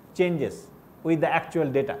changes with the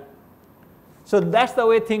actual data. So that's the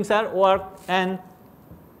way things are work. And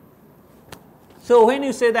so when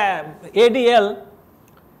you say that ADL,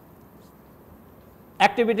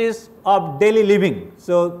 activities of daily living,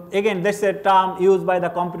 so again that's a term used by the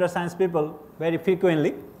computer science people very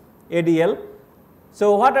frequently, ADL.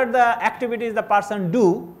 So what are the activities the person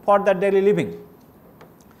do for the daily living?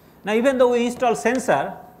 Now even though we install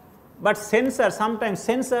sensor, but sometimes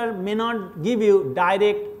sensor may not give you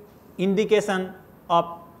direct indication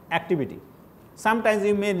of activity. Sometimes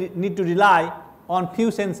you may need to rely on few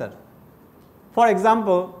sensors. For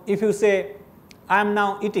example, if you say I am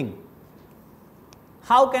now eating,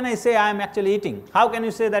 how can I say I am actually eating? How can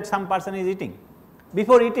you say that some person is eating?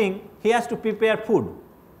 Before eating, he has to prepare food.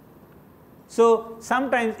 So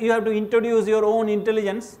sometimes you have to introduce your own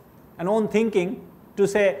intelligence and own thinking to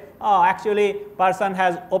say, oh, actually person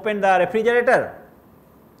has opened the refrigerator,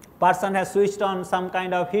 person has switched on some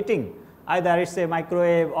kind of heating, either it's a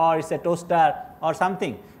microwave or it's a toaster or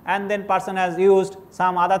something, and then person has used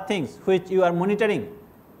some other things which you are monitoring.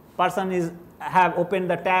 Person have opened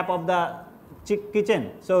the tap of the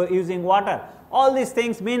kitchen, so using water. All these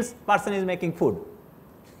things means person is making food.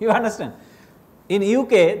 You understand? In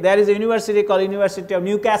UK, there is a university called University of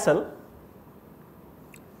Newcastle.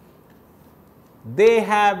 They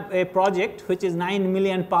have a project which is £9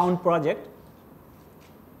 million project,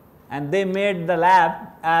 and they made the lab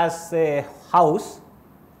as a house.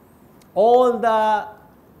 All the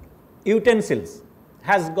utensils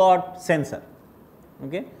has got sensor.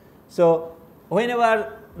 Okay? So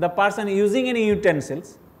whenever the person using any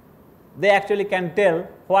utensils, they actually can tell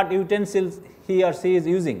what utensils he or she is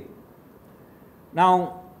using.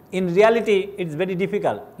 Now in reality it is very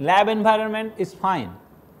difficult. Lab environment is fine.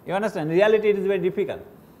 You understand? In reality it is very difficult,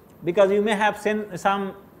 because you may have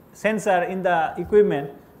some sensor in the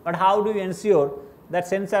equipment, but how do you ensure that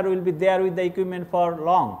sensor will be there with the equipment for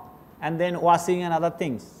long, and then washing and other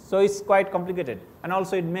things. So it's quite complicated, and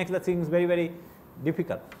also it makes the things very, very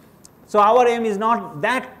difficult. So our aim is not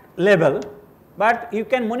that level, but you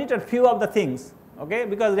can monitor few of the things, okay?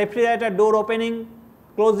 Because refrigerator door opening,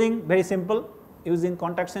 closing, very simple, using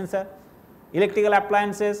contact sensor. Electrical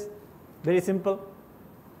appliances, very simple.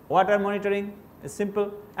 Water monitoring is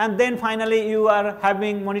simple. And then finally you are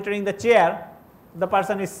having monitoring the chair, the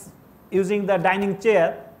person is using the dining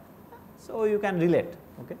chair, so you can relate,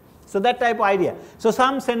 okay? So that type of idea. So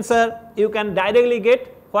some sensor you can directly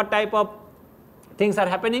get what type of things are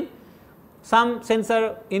happening. Some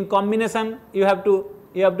sensor in combination you have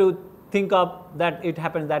to think of that it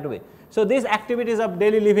happens that way. So these activities of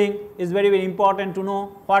daily living is very, very important to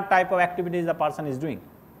know what type of activities the person is doing,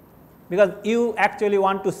 because you actually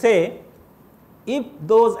want to say if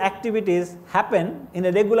those activities happen in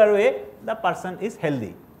a regular way, the person is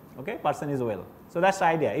healthy, okay? Person is well. So that's the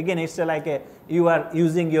idea. Again, it's like you are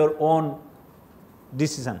using your own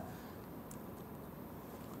decision.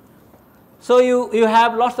 So you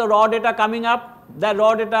have lots of raw data coming up. That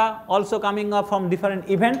raw data also coming up from different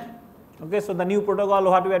events. Okay, so the new protocol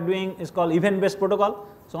what we are doing is called event-based protocol.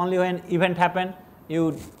 So only when event happen,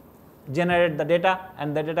 you generate the data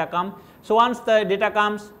and the data come. So once the data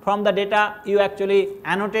comes, from the data you actually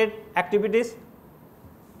annotate activities.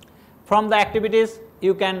 From the activities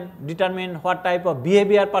you can determine what type of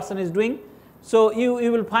behavior person is doing. So you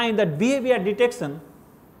will find that behavior detection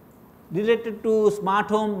related to smart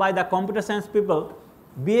home by the computer science people,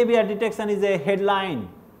 behavior detection is a headline.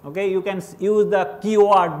 Okay, you can use the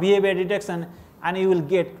keyword behavior detection and you will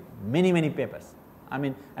get many, many papers. I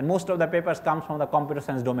mean, and most of the papers come from the computer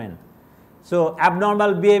science domain. So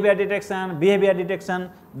abnormal behavior detection,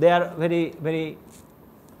 they are very, very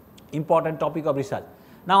important topic of research.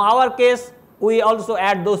 Now our case, we also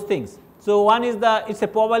add those things. So one is it's a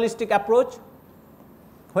probabilistic approach.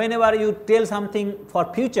 Whenever you tell something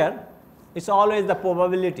for future, it's always the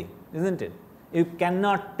probability, isn't it? You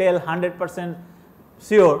cannot tell 100%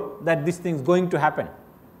 sure that this thing is going to happen,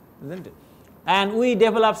 isn't it? And we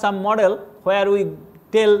develop some model where we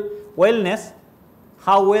tell wellness,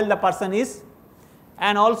 how well the person is,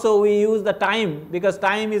 and also we use the time, because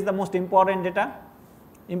time is the most important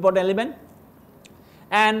element.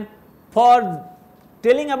 And for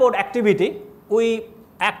telling about activity, we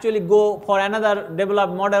actually go for another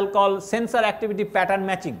developed model called sensor activity pattern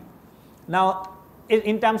matching. Now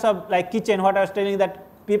in terms of like kitchen, what I was telling,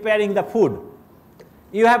 that preparing the food,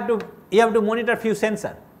 you have to monitor few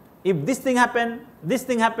sensors. If this thing happens, this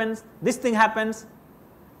thing happens, this thing happens,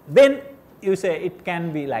 then you say it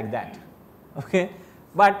can be like that, okay.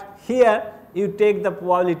 But here you take the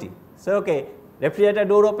probability. So okay, refrigerator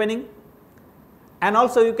door opening, and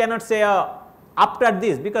also you cannot say after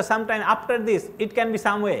this, because sometimes after this it can be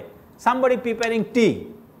some way. Somebody preparing tea,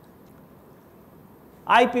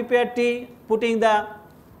 I prepare tea, putting the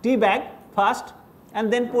tea bag first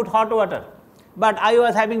and then put hot water. But I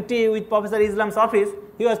was having tea with Professor Islam's office,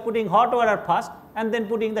 he was putting hot water first and then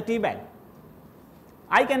putting the tea bag.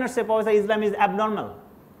 I cannot say Professor Islam is abnormal,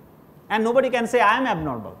 and nobody can say I am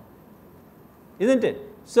abnormal, isn't it?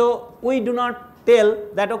 So we do not tell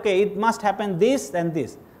that okay, it must happen this and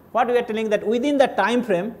this. What we are telling that within the time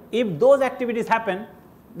frame, if those activities happen,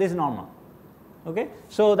 this is normal. Okay?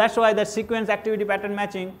 So that's why the sequence activity pattern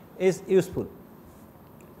matching is useful.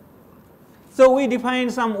 So we define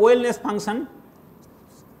some wellness function.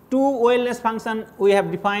 Two wellness function we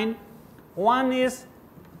have defined. One is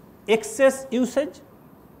excess usage,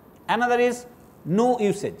 another is no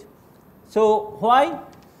usage. So why?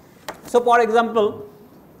 So for example,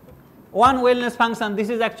 one wellness function, this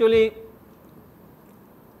is actually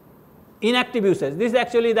inactive usage, this is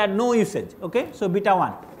actually that no usage, okay. So beta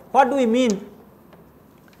 1. What do we mean?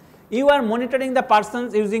 You are monitoring the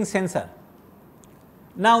persons using sensor.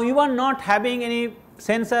 Now you are not having any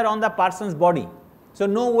sensor on the person's body, so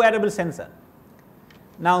no wearable sensor.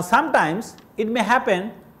 Now sometimes it may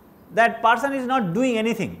happen that person is not doing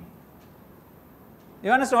anything.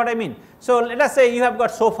 You understand what I mean? So let us say you have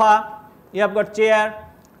got sofa, you have got chair,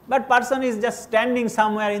 but person is just standing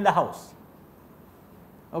somewhere in the house,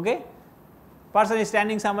 okay. Person is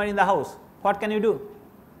standing somewhere in the house, what can you do?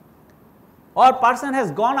 Or person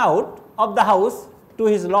has gone out of the house to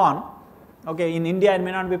his lawn, okay. In India it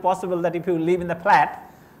may not be possible that if you live in the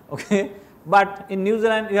flat, okay, but in New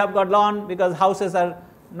Zealand you have got lawn because houses are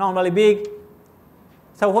normally big.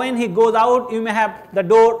 So when he goes out, you may have the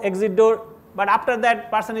door, exit door, but after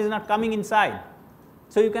that person is not coming inside,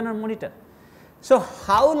 so you cannot monitor. So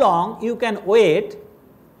how long you can wait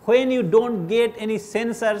when you don't get any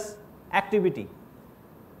sensors activity,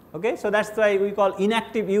 okay. So that's why we call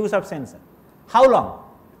inactive use of sensor. How long?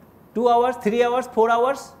 2 hours, 3 hours, 4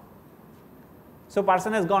 hours? So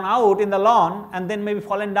person has gone out in the lawn and then maybe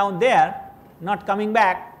fallen down there, not coming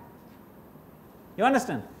back. You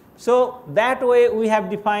understand? So that way we have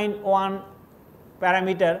defined one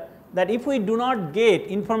parameter, that if we do not get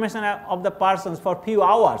information of the persons for few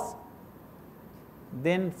hours,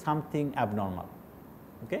 then something abnormal,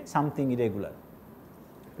 okay, something irregular.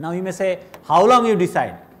 Now you may say, how long you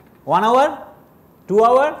decide? 1 hour, 2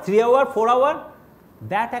 hour, 3 hour, 4 hour?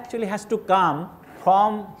 That actually has to come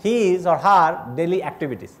from his or her daily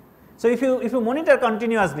activities. So if you monitor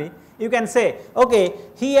continuously, you can say, okay,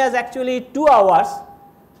 he has actually 2 hours,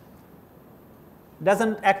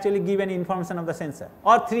 doesn't actually give any information of the sensor,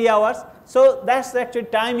 or 3 hours. So that's actually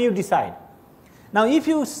time you decide. Now if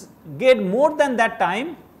you get more than that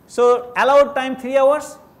time, so allowed time 3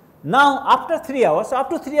 hours. Now after 3 hours, so up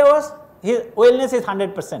to 3 hours his wellness is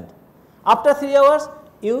 100%. After 3 hours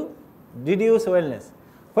you reduce wellness.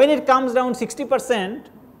 When it comes down 60%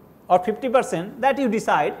 or 50%, that you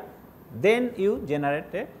decide, then you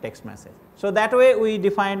generate a text message. So that way we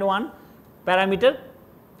defined one parameter,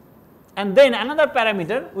 and then another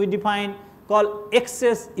parameter we define called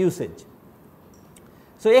excess usage.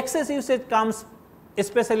 So excess usage comes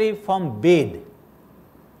especially from bed.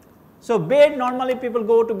 So bed, normally people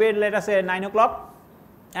go to bed, let us say 9 o'clock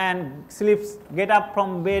and get up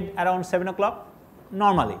from bed around 7 o'clock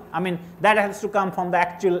normally. I mean that has to come from the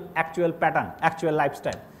actual pattern, actual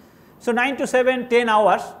lifestyle. So 9 to 7, 10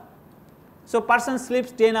 hours. So person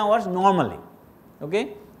sleeps 10 hours normally,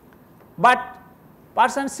 okay. But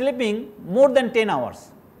person sleeping more than 10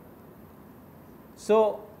 hours.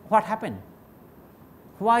 So what happened?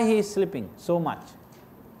 Why he is sleeping so much?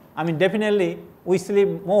 I mean, definitely we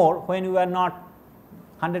sleep more when we are not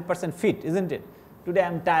 100% fit, isn't it? Today I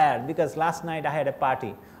am tired because last night I had a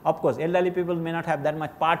party. Of course, elderly people may not have that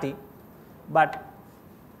much party, but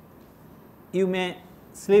you may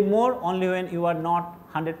sleep more only when you are not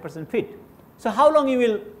 100% fit. So how long you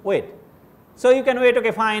will wait? So you can wait,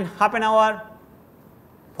 okay, fine, half an hour,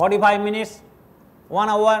 45 minutes, 1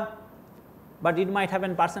 hour, but it might have a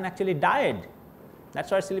person actually died.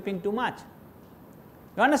 That's why sleeping too much.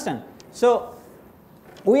 You understand? So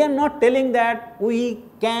we are not telling that we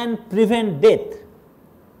can prevent death.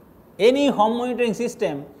 Any home monitoring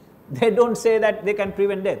system, they don't say that they can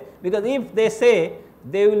prevent death, because if they say,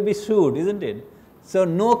 they will be sued, isn't it? So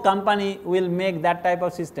no company will make that type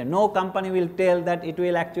of system. No company will tell that it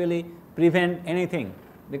will actually prevent anything,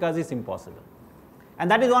 because it's impossible. And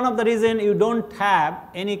that is one of the reasons you don't have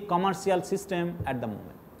any commercial system at the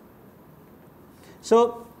moment.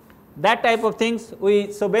 So that type of things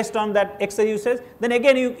so based on that extra usage, then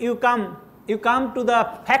again you come to the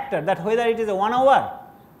factor that whether it is a 1 hour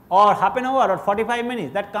or half an hour or 45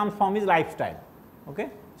 minutes, that comes from his lifestyle. Okay?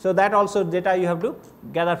 So that also data you have to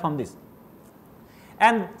gather from this.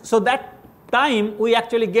 And so that time we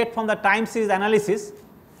actually get from the time series analysis,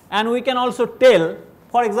 and we can also tell,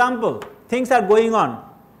 for example, things are going on.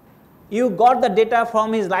 You got the data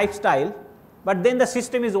from his lifestyle, but then the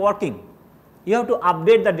system is working. You have to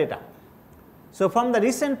update the data. So from the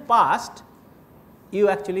recent past, you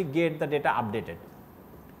actually get the data updated.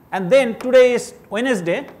 And then today is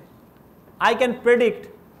Wednesday, I can predict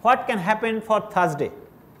what can happen for Thursday,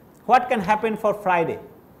 what can happen for Friday.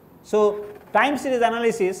 So time series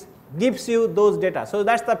analysis gives you those data. So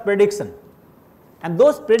that's the prediction. And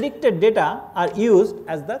those predicted data are used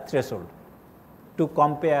as the threshold to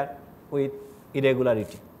compare with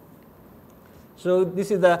irregularity. So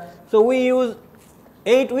this is so we use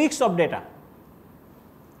 8 weeks of data.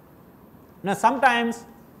 Now sometimes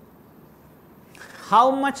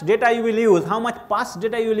how much data you will use, how much past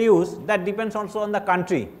data you will use, that depends also on the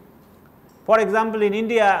country. For example, in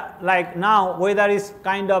India, like now, weather is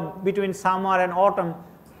kind of between summer and autumn,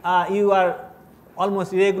 you are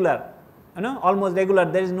almost irregular, almost regular,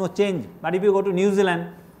 there is no change. But if you go to New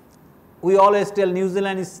Zealand, we always tell New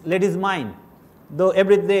Zealand is lady's mind. Though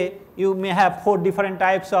every day you may have four different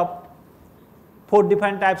types of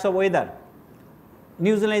weather.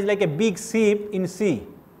 New Zealand is like a big ship in sea.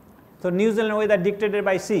 So New Zealand weather dictated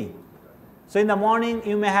by sea. So in the morning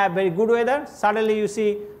you may have very good weather, suddenly you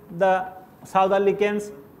see the southerly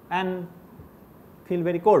winds and feel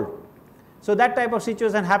very cold. So that type of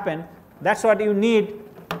situation happen. That's what you need,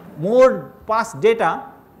 more past data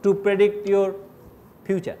to predict your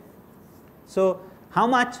future. So how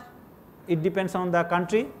much? It depends on the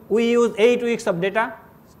country. We use 8 weeks of data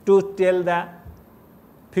to tell the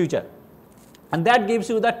future, and that gives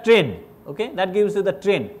you the trend. Okay, that gives you the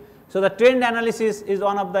trend. So the trend analysis is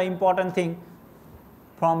one of the important thing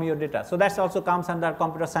from your data. So that also comes under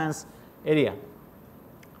computer science area.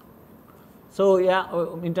 So yeah,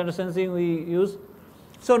 internet sensing we use.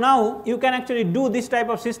 So now you can actually do this type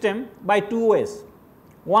of system by two ways.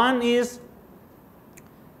 One is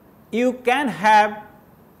you can have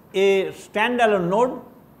a standalone node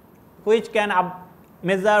which can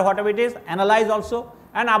measure whatever it is, analyze also,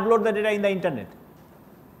 and upload the data in the internet.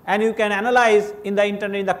 And you can analyze in the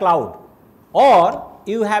internet in the cloud, or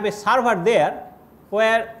you have a server there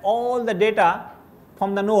where all the data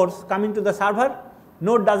from the nodes come into the server,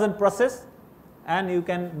 node doesn't process, and you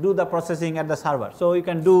can do the processing at the server. So you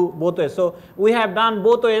can do both ways. So we have done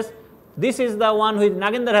both ways. This is the one which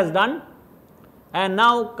Nagendra has done, and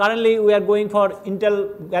now currently we are going for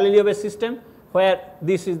Intel Galileo based system where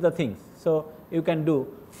this is the thing. So you can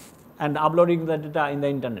do and uploading the data in the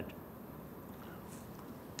internet.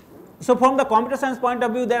 So from the computer science point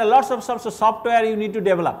of view, there are lots of sorts of software you need to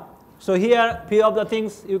develop. So here few of the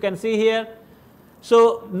things you can see here.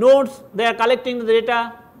 So nodes, they are collecting the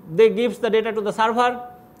data, they gives the data to the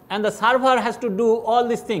server, and the server has to do all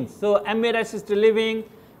these things. So embedded assisted living,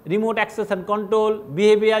 remote access and control,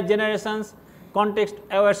 behavior generations, context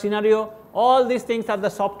aware scenario, all these things are the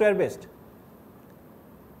software based.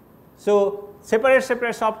 So separate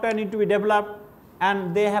software need to be developed,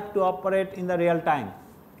 and they have to operate in the real time.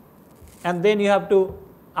 And then you have to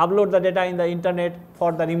upload the data in the internet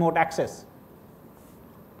for the remote access.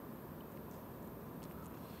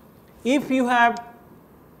 If you have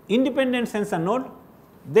independent sensor node,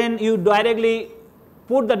 then you directly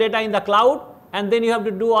put the data in the cloud, and then you have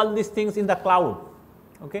to do all these things in the cloud.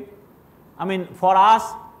 Okay? I mean, for us,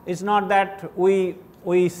 it's not that we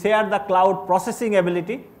share the cloud processing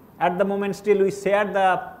ability At the moment still we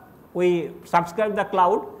we subscribe the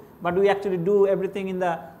cloud, but we actually do everything in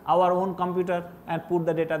our own computer and put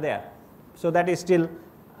the data there. So that is still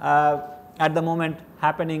at the moment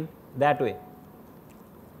happening that way.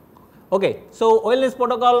 Okay, so wireless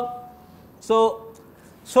protocol. So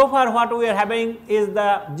far what we are having is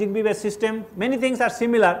the ZigBee based system. Many things are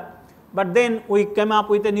similar, but then we came up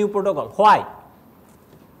with a new protocol. Why?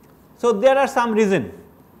 So there are some reasons.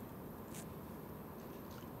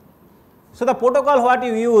 So the protocol what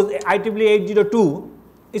you use, IEEE 802,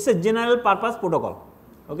 is a general purpose protocol.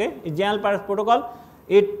 Okay, a general purpose protocol.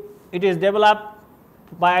 It is developed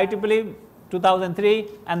by IEEE 2003,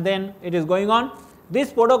 and then it is going on.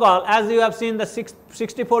 This protocol, as you have seen the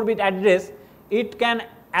 64-bit address, it can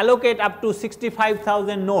allocate up to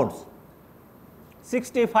 65,000 nodes,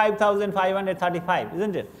 65,535,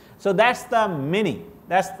 isn't it? So that's the many.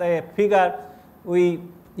 That's the figure. We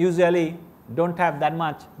usually don't have that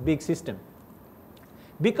much big system.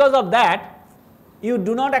 Because of that, you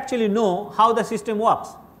do not actually know how the system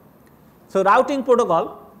works. So routing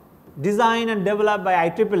protocol designed and developed by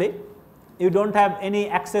IEEE, you don't have any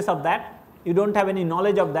access of that, you don't have any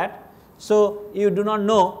knowledge of that, so you do not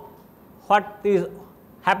know what is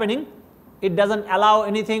happening. It doesn't allow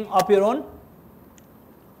anything of your own.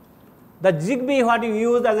 The ZigBee what you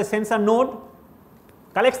use as a sensor node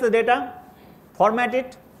collects the data, format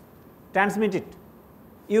it, transmit it.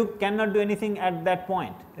 You cannot do anything at that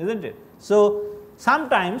point, isn't it? So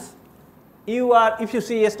sometimes you are, if you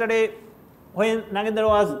see yesterday when Nagendra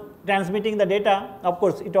was transmitting the data, of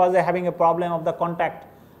course it was having a problem of the contact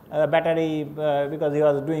battery because he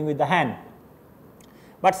was doing with the hand.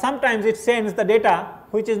 But sometimes it sends the data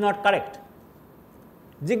which is not correct.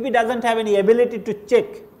 ZigBee doesn't have any ability to check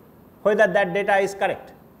whether that data is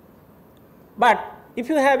correct. But if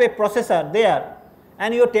you have a processor there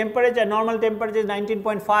and your temperature, normal temperature is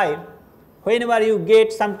 19.5, whenever you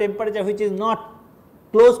get some temperature which is not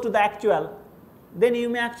close to the actual, then you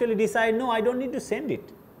may actually decide, no, I don't need to send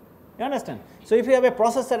it. You understand? So if you have a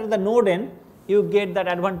processor at the node end, you get that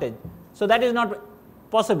advantage. So that is not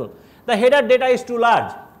possible. The header data is too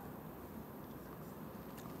large.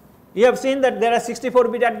 You have seen that there are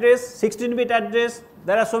 64-bit address, 16-bit address,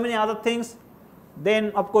 there are so many other things,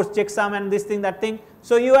 then of course checksum and this thing, that thing.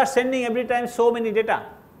 So you are sending every time so many data,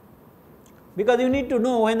 because you need to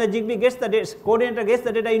know when the ZigBee gets the data, coordinator gets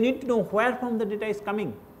the data, you need to know where from the data is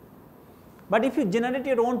coming. But if you generate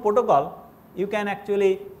your own protocol, you can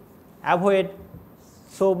actually avoid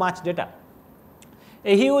so much data.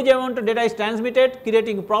 A huge amount of data is transmitted,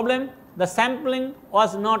 creating a problem. The sampling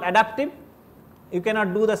was not adaptive. You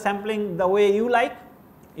cannot do the sampling the way you like.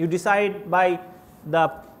 You decide by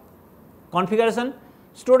the configuration.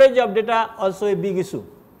 Storage of data also a big issue.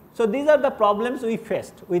 So these are the problems we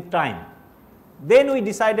faced with time. Then we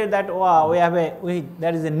decided that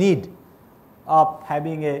there is a need of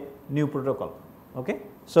having a new protocol. Okay,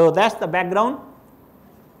 so that's the background.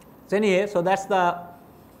 So anyway, so that's the.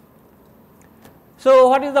 So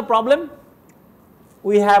what is the problem?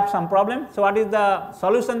 We have some problem. So what is the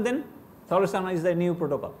solution then? Solution is the new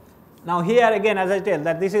protocol. Now here again, as I tell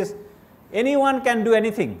that this is anyone can do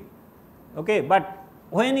anything. Okay, but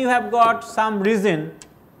when you have got some reason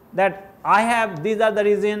that I have, these are the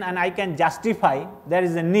reason and I can justify there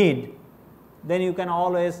is a need, then you can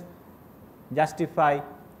always justify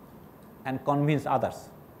and convince others.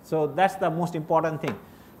 So that's the most important thing.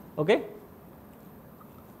 Okay.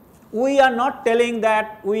 We are not telling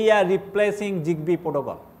that we are replacing ZigBee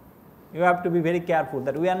protocol. You have to be very careful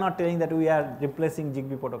that we are not telling that we are replacing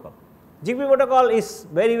ZigBee protocol. ZigBee protocol is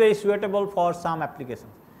very, very suitable for some applications,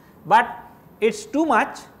 but it's too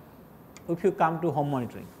much if you come to home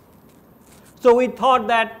monitoring. So we thought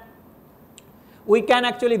that we can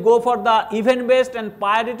actually go for the event based and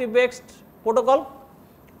priority based protocol.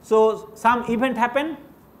 So some event happen,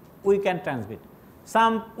 we can transmit.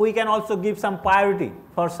 Some we can also give some priority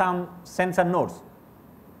for some sensor nodes.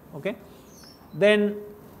 Okay. Then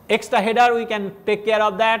extra header we can take care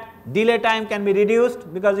of that. Delay time can be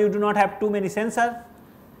reduced because you do not have too many sensors.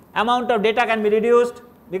 Amount of data can be reduced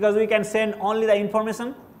because we can send only the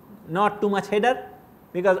information, not too much header,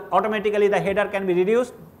 because automatically the header can be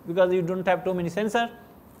reduced because you do not have too many sensors.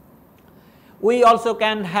 We also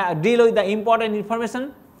can deal with the important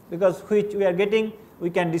information, because which we are getting we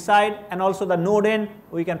can decide, and also the node end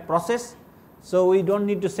we can process. So we do not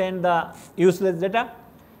need to send the useless data,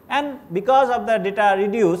 and because of the data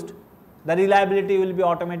reduced, the reliability will be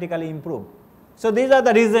automatically improved. So these are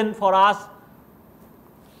the reason for us.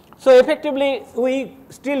 So effectively we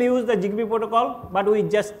still use the ZigBee protocol, but we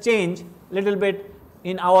just change little bit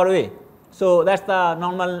in our way. So that's the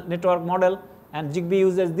normal network model. and ZigBee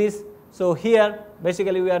uses this. So, here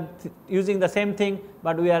basically we are using the same thing,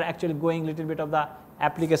 but we are actually going little bit of the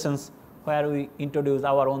applications where we introduce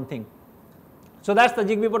our own thing. So, that is the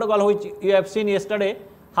ZigBee protocol which you have seen yesterday,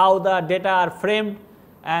 how the data are framed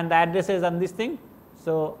and the addresses and this thing.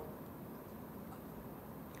 So,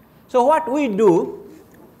 what we do,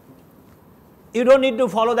 you do not need to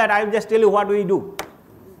follow that, I will just tell you what we do.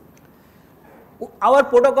 Our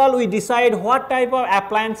protocol, we decide what type of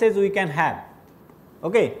appliances we can have.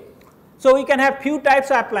 Okay. So, we can have few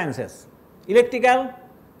types of appliances, electrical,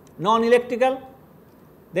 non-electrical,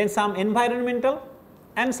 then some environmental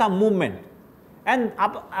and some movement, and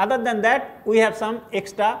other than that we have some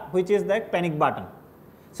extra which is the panic button.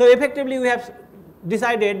 So, effectively we have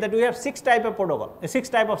decided that we have 6 type of protocol, 6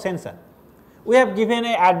 type of sensor. We have given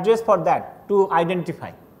an address for that to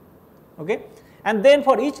identify, okay. And then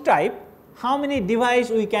for each type how many device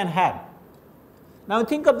we can have. Now,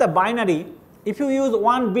 think of the binary, if you use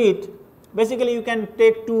 1 bit, basically you can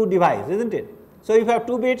take 2 devices, isn't it. So, if you have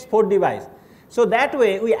 2 bits, 4 device. So, that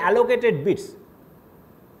way we allocated bits,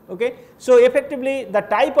 okay. So, effectively the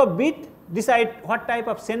type of bit decide what type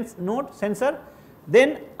of sensor,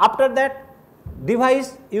 then after that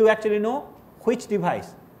device you actually know which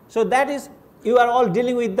device. So, that is you are all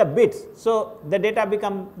dealing with the bits. So, the data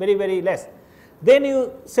become very less. Then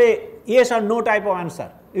you say yes or no type of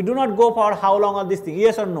answer, you do not go for how long or this thing,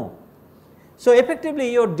 yes or no. So,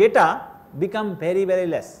 effectively your data become very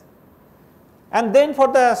less. And then for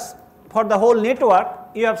the whole network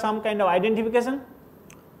you have some kind of identification,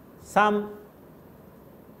 some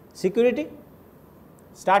security,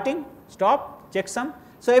 starting, stop, checksum.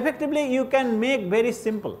 So, effectively you can make very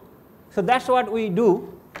simple. So, that is what we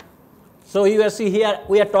do. So, you will see here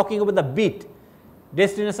we are talking about the bit,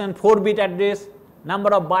 destination 4-bit address,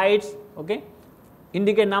 number of bytes, okay,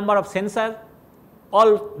 indicate number of sensors,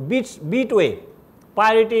 all bits bit way,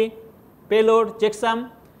 priority, payload,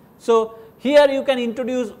 checksum. So, here you can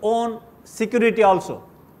introduce own security also,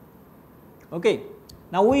 okay.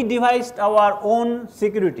 Now, we devised our own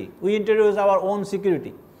security, we introduced our own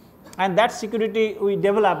security, and that security we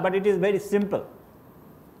develop, but it is very simple.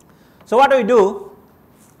 So, what we do,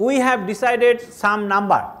 we have decided some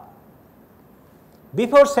number,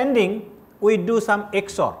 before sending we do some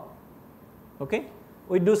XOR, okay,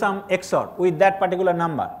 we do some XOR with that particular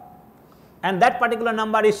number, and that particular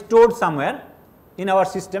number is stored somewhere in our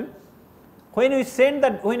system. When we send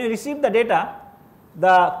that, when we receive the data,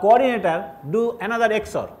 the coordinator do another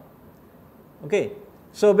XOR, okay.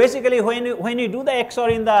 So, basically when you do the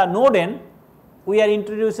XOR in the node n, we are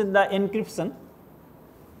introducing the encryption.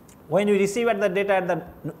 When we receive at the data at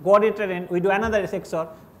the coordinator end, we do another XOR,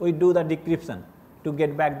 we do the decryption to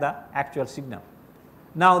get back the actual signal.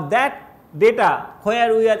 Now, that data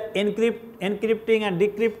where we are encrypting and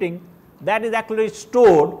decrypting, that is actually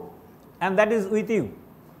stored and that is with you.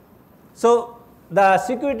 So, the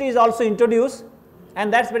security is also introduced,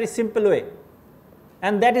 and that is very simple way,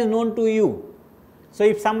 and that is known to you. So,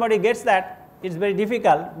 if somebody gets that, it is very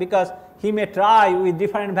difficult, because he may try with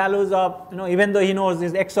different values of, even though he knows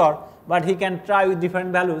this XOR, but he can try with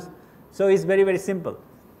different values. So, it is very simple,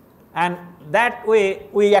 and that way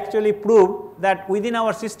we actually prove that within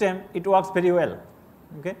our system it works very well,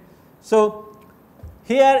 okay. So,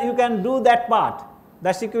 here you can do that part,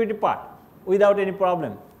 the security part, without any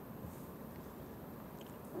problem.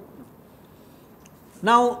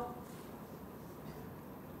 Now,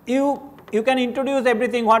 you can introduce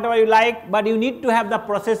everything whatever you like, but you need to have the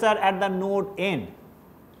processor at the node end.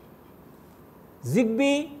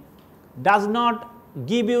 ZigBee does not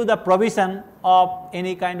give you the provision of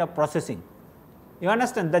any kind of processing. You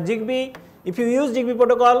understand, the ZigBee, if you use ZigBee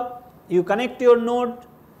protocol, you connect your node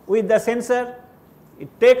with the sensor, it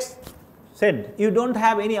takes, send. You do not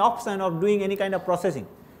have any option of doing any kind of processing.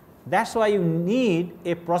 That is why you need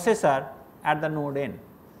a processor at the node end.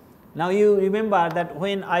 Now, you remember that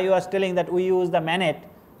when I was telling that we use the MANET,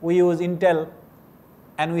 we use Intel,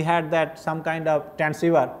 and we had that some kind of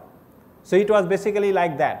transceiver. So, it was basically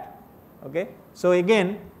like that, okay. So,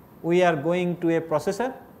 again we are going to a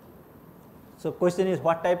processor. So, question is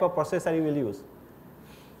what type of processor you will use.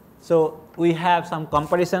 So, we have some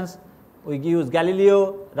comparisons, we use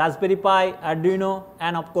Galileo, Raspberry Pi, Arduino,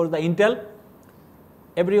 and of course, the Intel.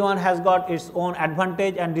 Everyone has got its own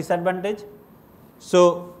advantage and disadvantage.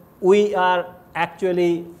 So, we are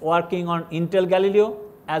actually working on Intel Galileo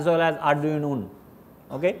as well as Arduino Uno,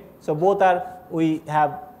 okay. So, both are we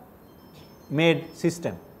have made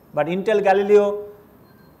system, but Intel Galileo,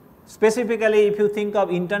 specifically if you think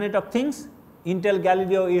of Internet of Things, Intel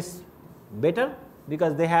Galileo is better,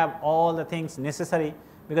 because they have all the things necessary,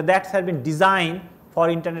 because that has been designed for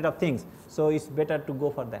Internet of Things. So it's better to go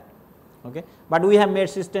for that. Okay. But we have made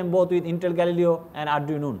system both with Intel Galileo and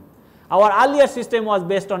Arduino. Our earlier system was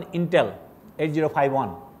based on Intel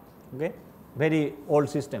 8051, okay, very old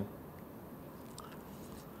system.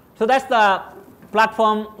 So that's the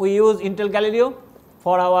platform we use, Intel Galileo,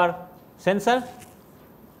 for our sensor,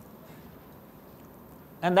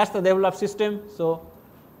 and that's the developed system. So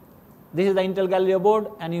this is the Intel Galileo board,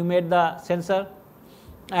 and you made the sensor,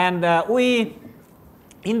 and we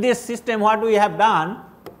in this system what we have done,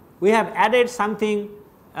 we have added something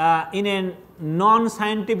in a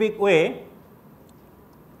non-scientific way.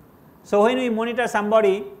 So when we monitor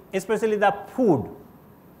somebody, especially the food,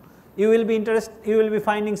 you will be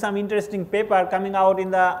finding some interesting paper coming out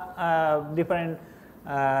in the different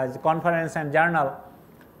conference and journal.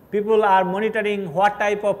 People are monitoring what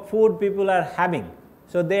type of food people are having.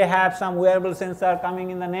 So they have some wearable sensor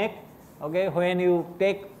coming in the neck. Okay, when you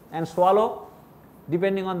take and swallow,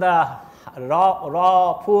 depending on the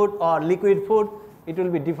raw food or liquid food, it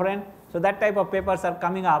will be different. So that type of papers are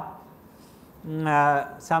coming up.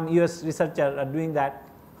 Some US researchers are doing that.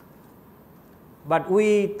 But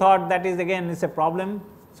we thought that is again is a problem.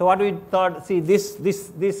 So what we thought, see this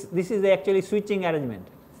is actually switching arrangement.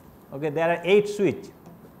 Okay, there are 8 switch.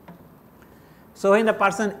 So when the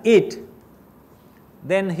person eat,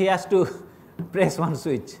 then he has to press one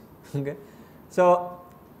switch. Okay, so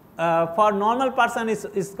for normal person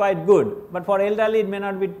is quite good, but for elderly it may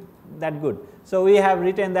not be that good. So we have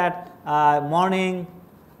written that morning,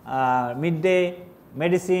 midday,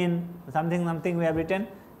 medicine, something we have written.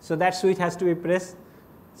 So that switch has to be pressed.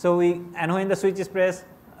 So and when the switch is pressed,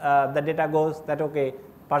 the data goes that okay,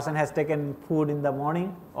 person has taken food in the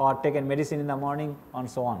morning or taken medicine in the morning, and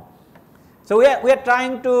so on. So we are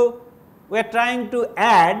trying to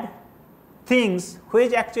add things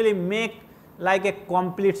which actually make like a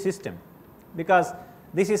complete system, because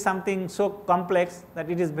this is something so complex that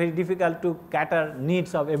it is very difficult to cater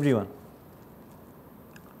needs of everyone.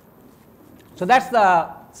 So that's the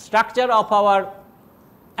structure of our,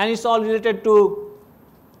 and it's all related to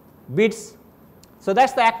bits. So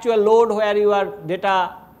that's the actual load where your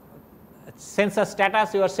data sensor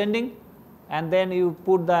status you are sending, and then you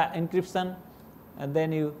put the encryption, and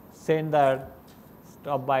then you send the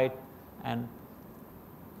stop byte. And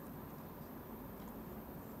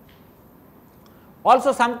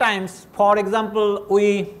also sometimes, for example,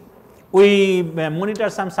 we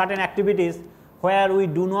monitor some certain activities where we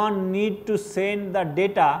do not need to send the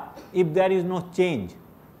data if there is no change.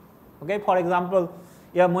 Okay, for example,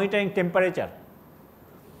 you are monitoring temperature,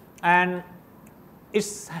 and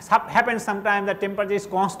it happens sometimes the temperature is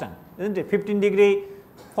constant, isn't it, 15 degree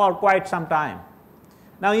for quite some time.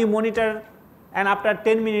 Now you monitor, and after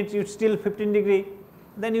 10 minutes you still 15 degree,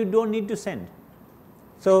 then you don't need to send.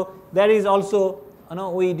 So there is also,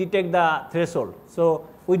 we detect the threshold. So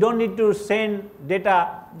we don't need to send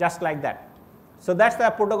data just like that. So that's the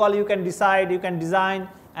protocol you can decide, you can design,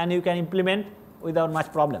 and you can implement without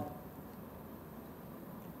much problem.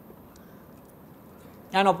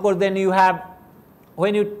 And of course then you have,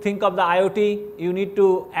 when you think of the IoT, you need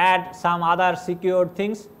to add some other secure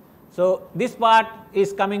things. So this part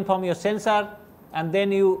is coming from your sensor, and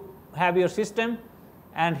then you have your system,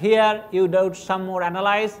 and here you do some more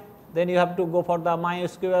analyze, then you have to go for the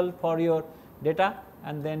MySQL for your data,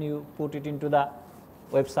 and then you put it into the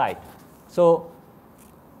website. So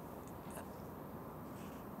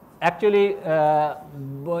actually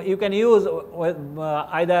you can use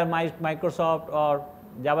either Microsoft or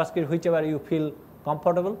JavaScript, whichever you feel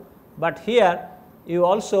comfortable, but here you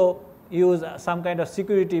also use some kind of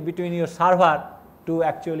security between your server to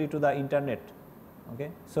actually to the internet.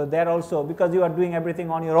 Okay, so there also, because you are doing everything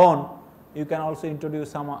on your own, you can also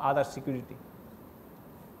introduce some other security.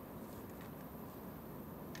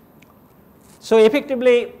 So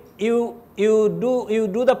effectively you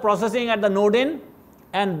do the processing at the node end,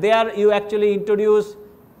 and there you actually introduce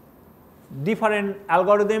different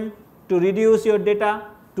algorithm to reduce your data,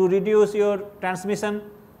 to reduce your transmission,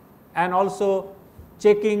 and also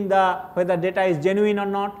checking whether data is genuine or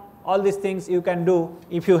not. All these things you can do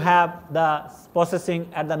if you have the processing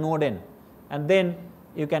at the node end, and then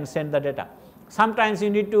you can send the data. Sometimes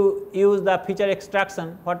you need to use the feature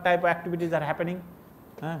extraction, what type of activities are happening,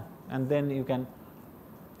 and then you can,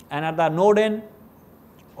 and at the node end,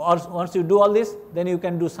 once you do all this, then you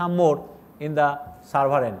can do some more in the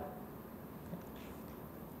server end.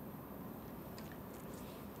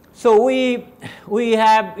 So we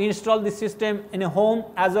have installed this system in a home,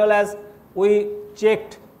 as well as we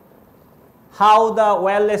checked how the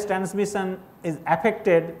wireless transmission is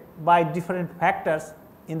affected by different factors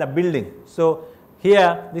in the building. So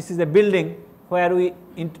here this is a building where we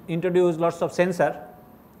introduce lots of sensor,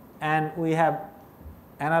 and we have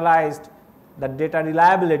analyzed the data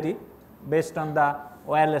reliability based on the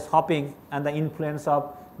wireless hopping and the influence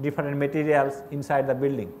of different materials inside the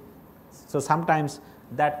building. So sometimes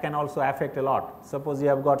that can also affect a lot. Suppose you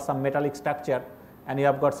have got some metallic structure and you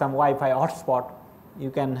have got some Wi-Fi hotspot,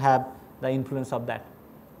 you can have the influence of that.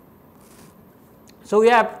 So we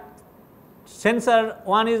have sensor,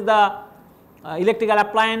 one is the electrical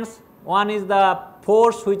appliance, one is the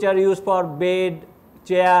force which are used for bed,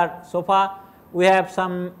 chair, sofa. We have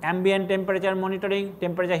some ambient temperature monitoring,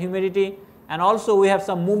 temperature, humidity, and also we have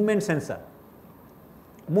some movement sensor.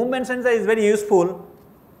 Movement sensor is very useful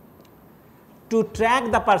to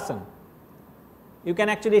track the person. You can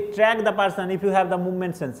actually track the person if you have the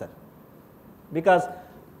movement sensor, because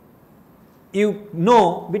you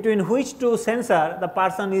know between which two sensor the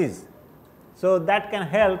person is. So that can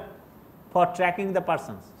help for tracking the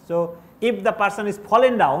persons. So if the person is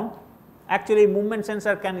fallen down, actually movement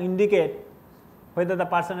sensor can indicate whether the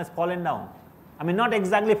person has fallen down. I mean, not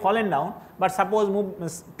exactly fallen down, but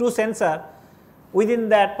suppose two sensor, within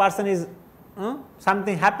that person is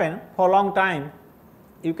something happened for a long time,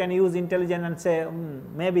 you can use intelligence and say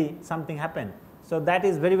maybe something happened. So that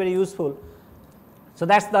is very, very useful. So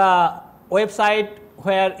that's the website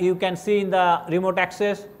where you can see in the remote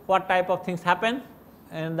access what type of things happen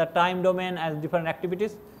in the time domain as different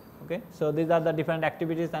activities. Okay, so these are the different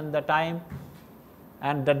activities and the time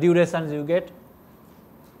and the durations you get,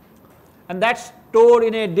 and that's stored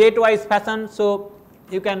in a date-wise fashion. So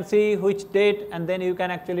you can see which date, and then you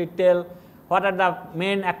can actually tell what are the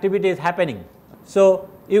main activities happening. So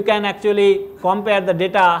you can actually compare the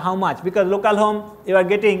data how much, because local home you are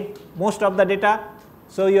getting most of the data,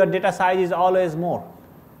 so your data size is always more.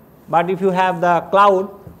 But if you have the cloud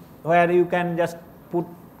where you can just put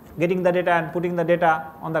getting the data and putting the data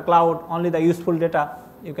on the cloud, only the useful data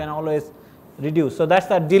you can always reduce. So that's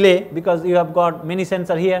the delay, because you have got many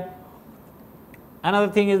sensors here.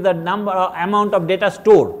 Another thing is the amount of data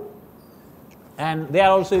stored, and there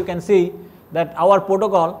also you can see that our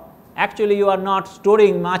protocol actually you are not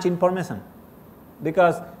storing much information,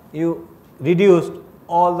 because you reduced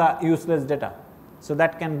all the useless data. So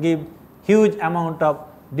that can give huge amount of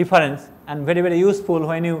difference and very, very useful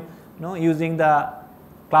when you using the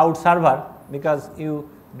cloud server, because you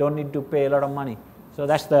don't need to pay a lot of money. So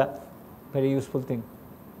that's the very useful thing.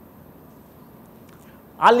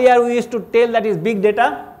 Earlier we used to tell that is big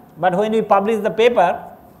data, but when we published the paper,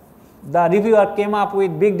 the reviewer came up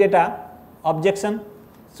with big data objection,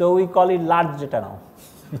 so we call it large data now.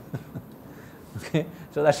 Okay,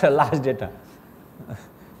 so that's a large data.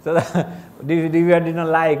 So the reviewer did not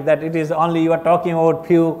like that it is only you are talking about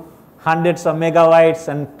few hundreds of megabytes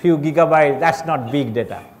and few gigabytes, that's not big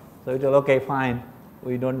data. So it was okay, fine,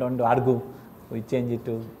 we don't want to argue, we change it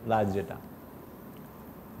to large data.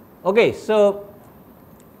 Okay, so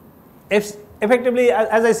effectively,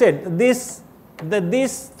 as I said, these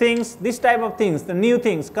type of things, the new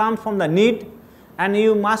things come from the need, and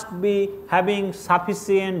you must be having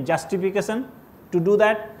sufficient justification to do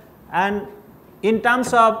that. And in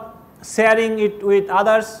terms of sharing it with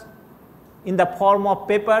others in the form of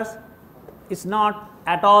papers, it's not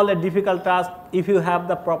at all a difficult task if you have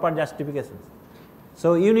the proper justifications.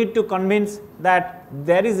 So you need to convince that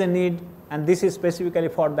there is a need and this is specifically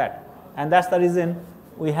for that, and that's the reason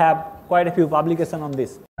we have quite a few publications on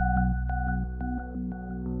this.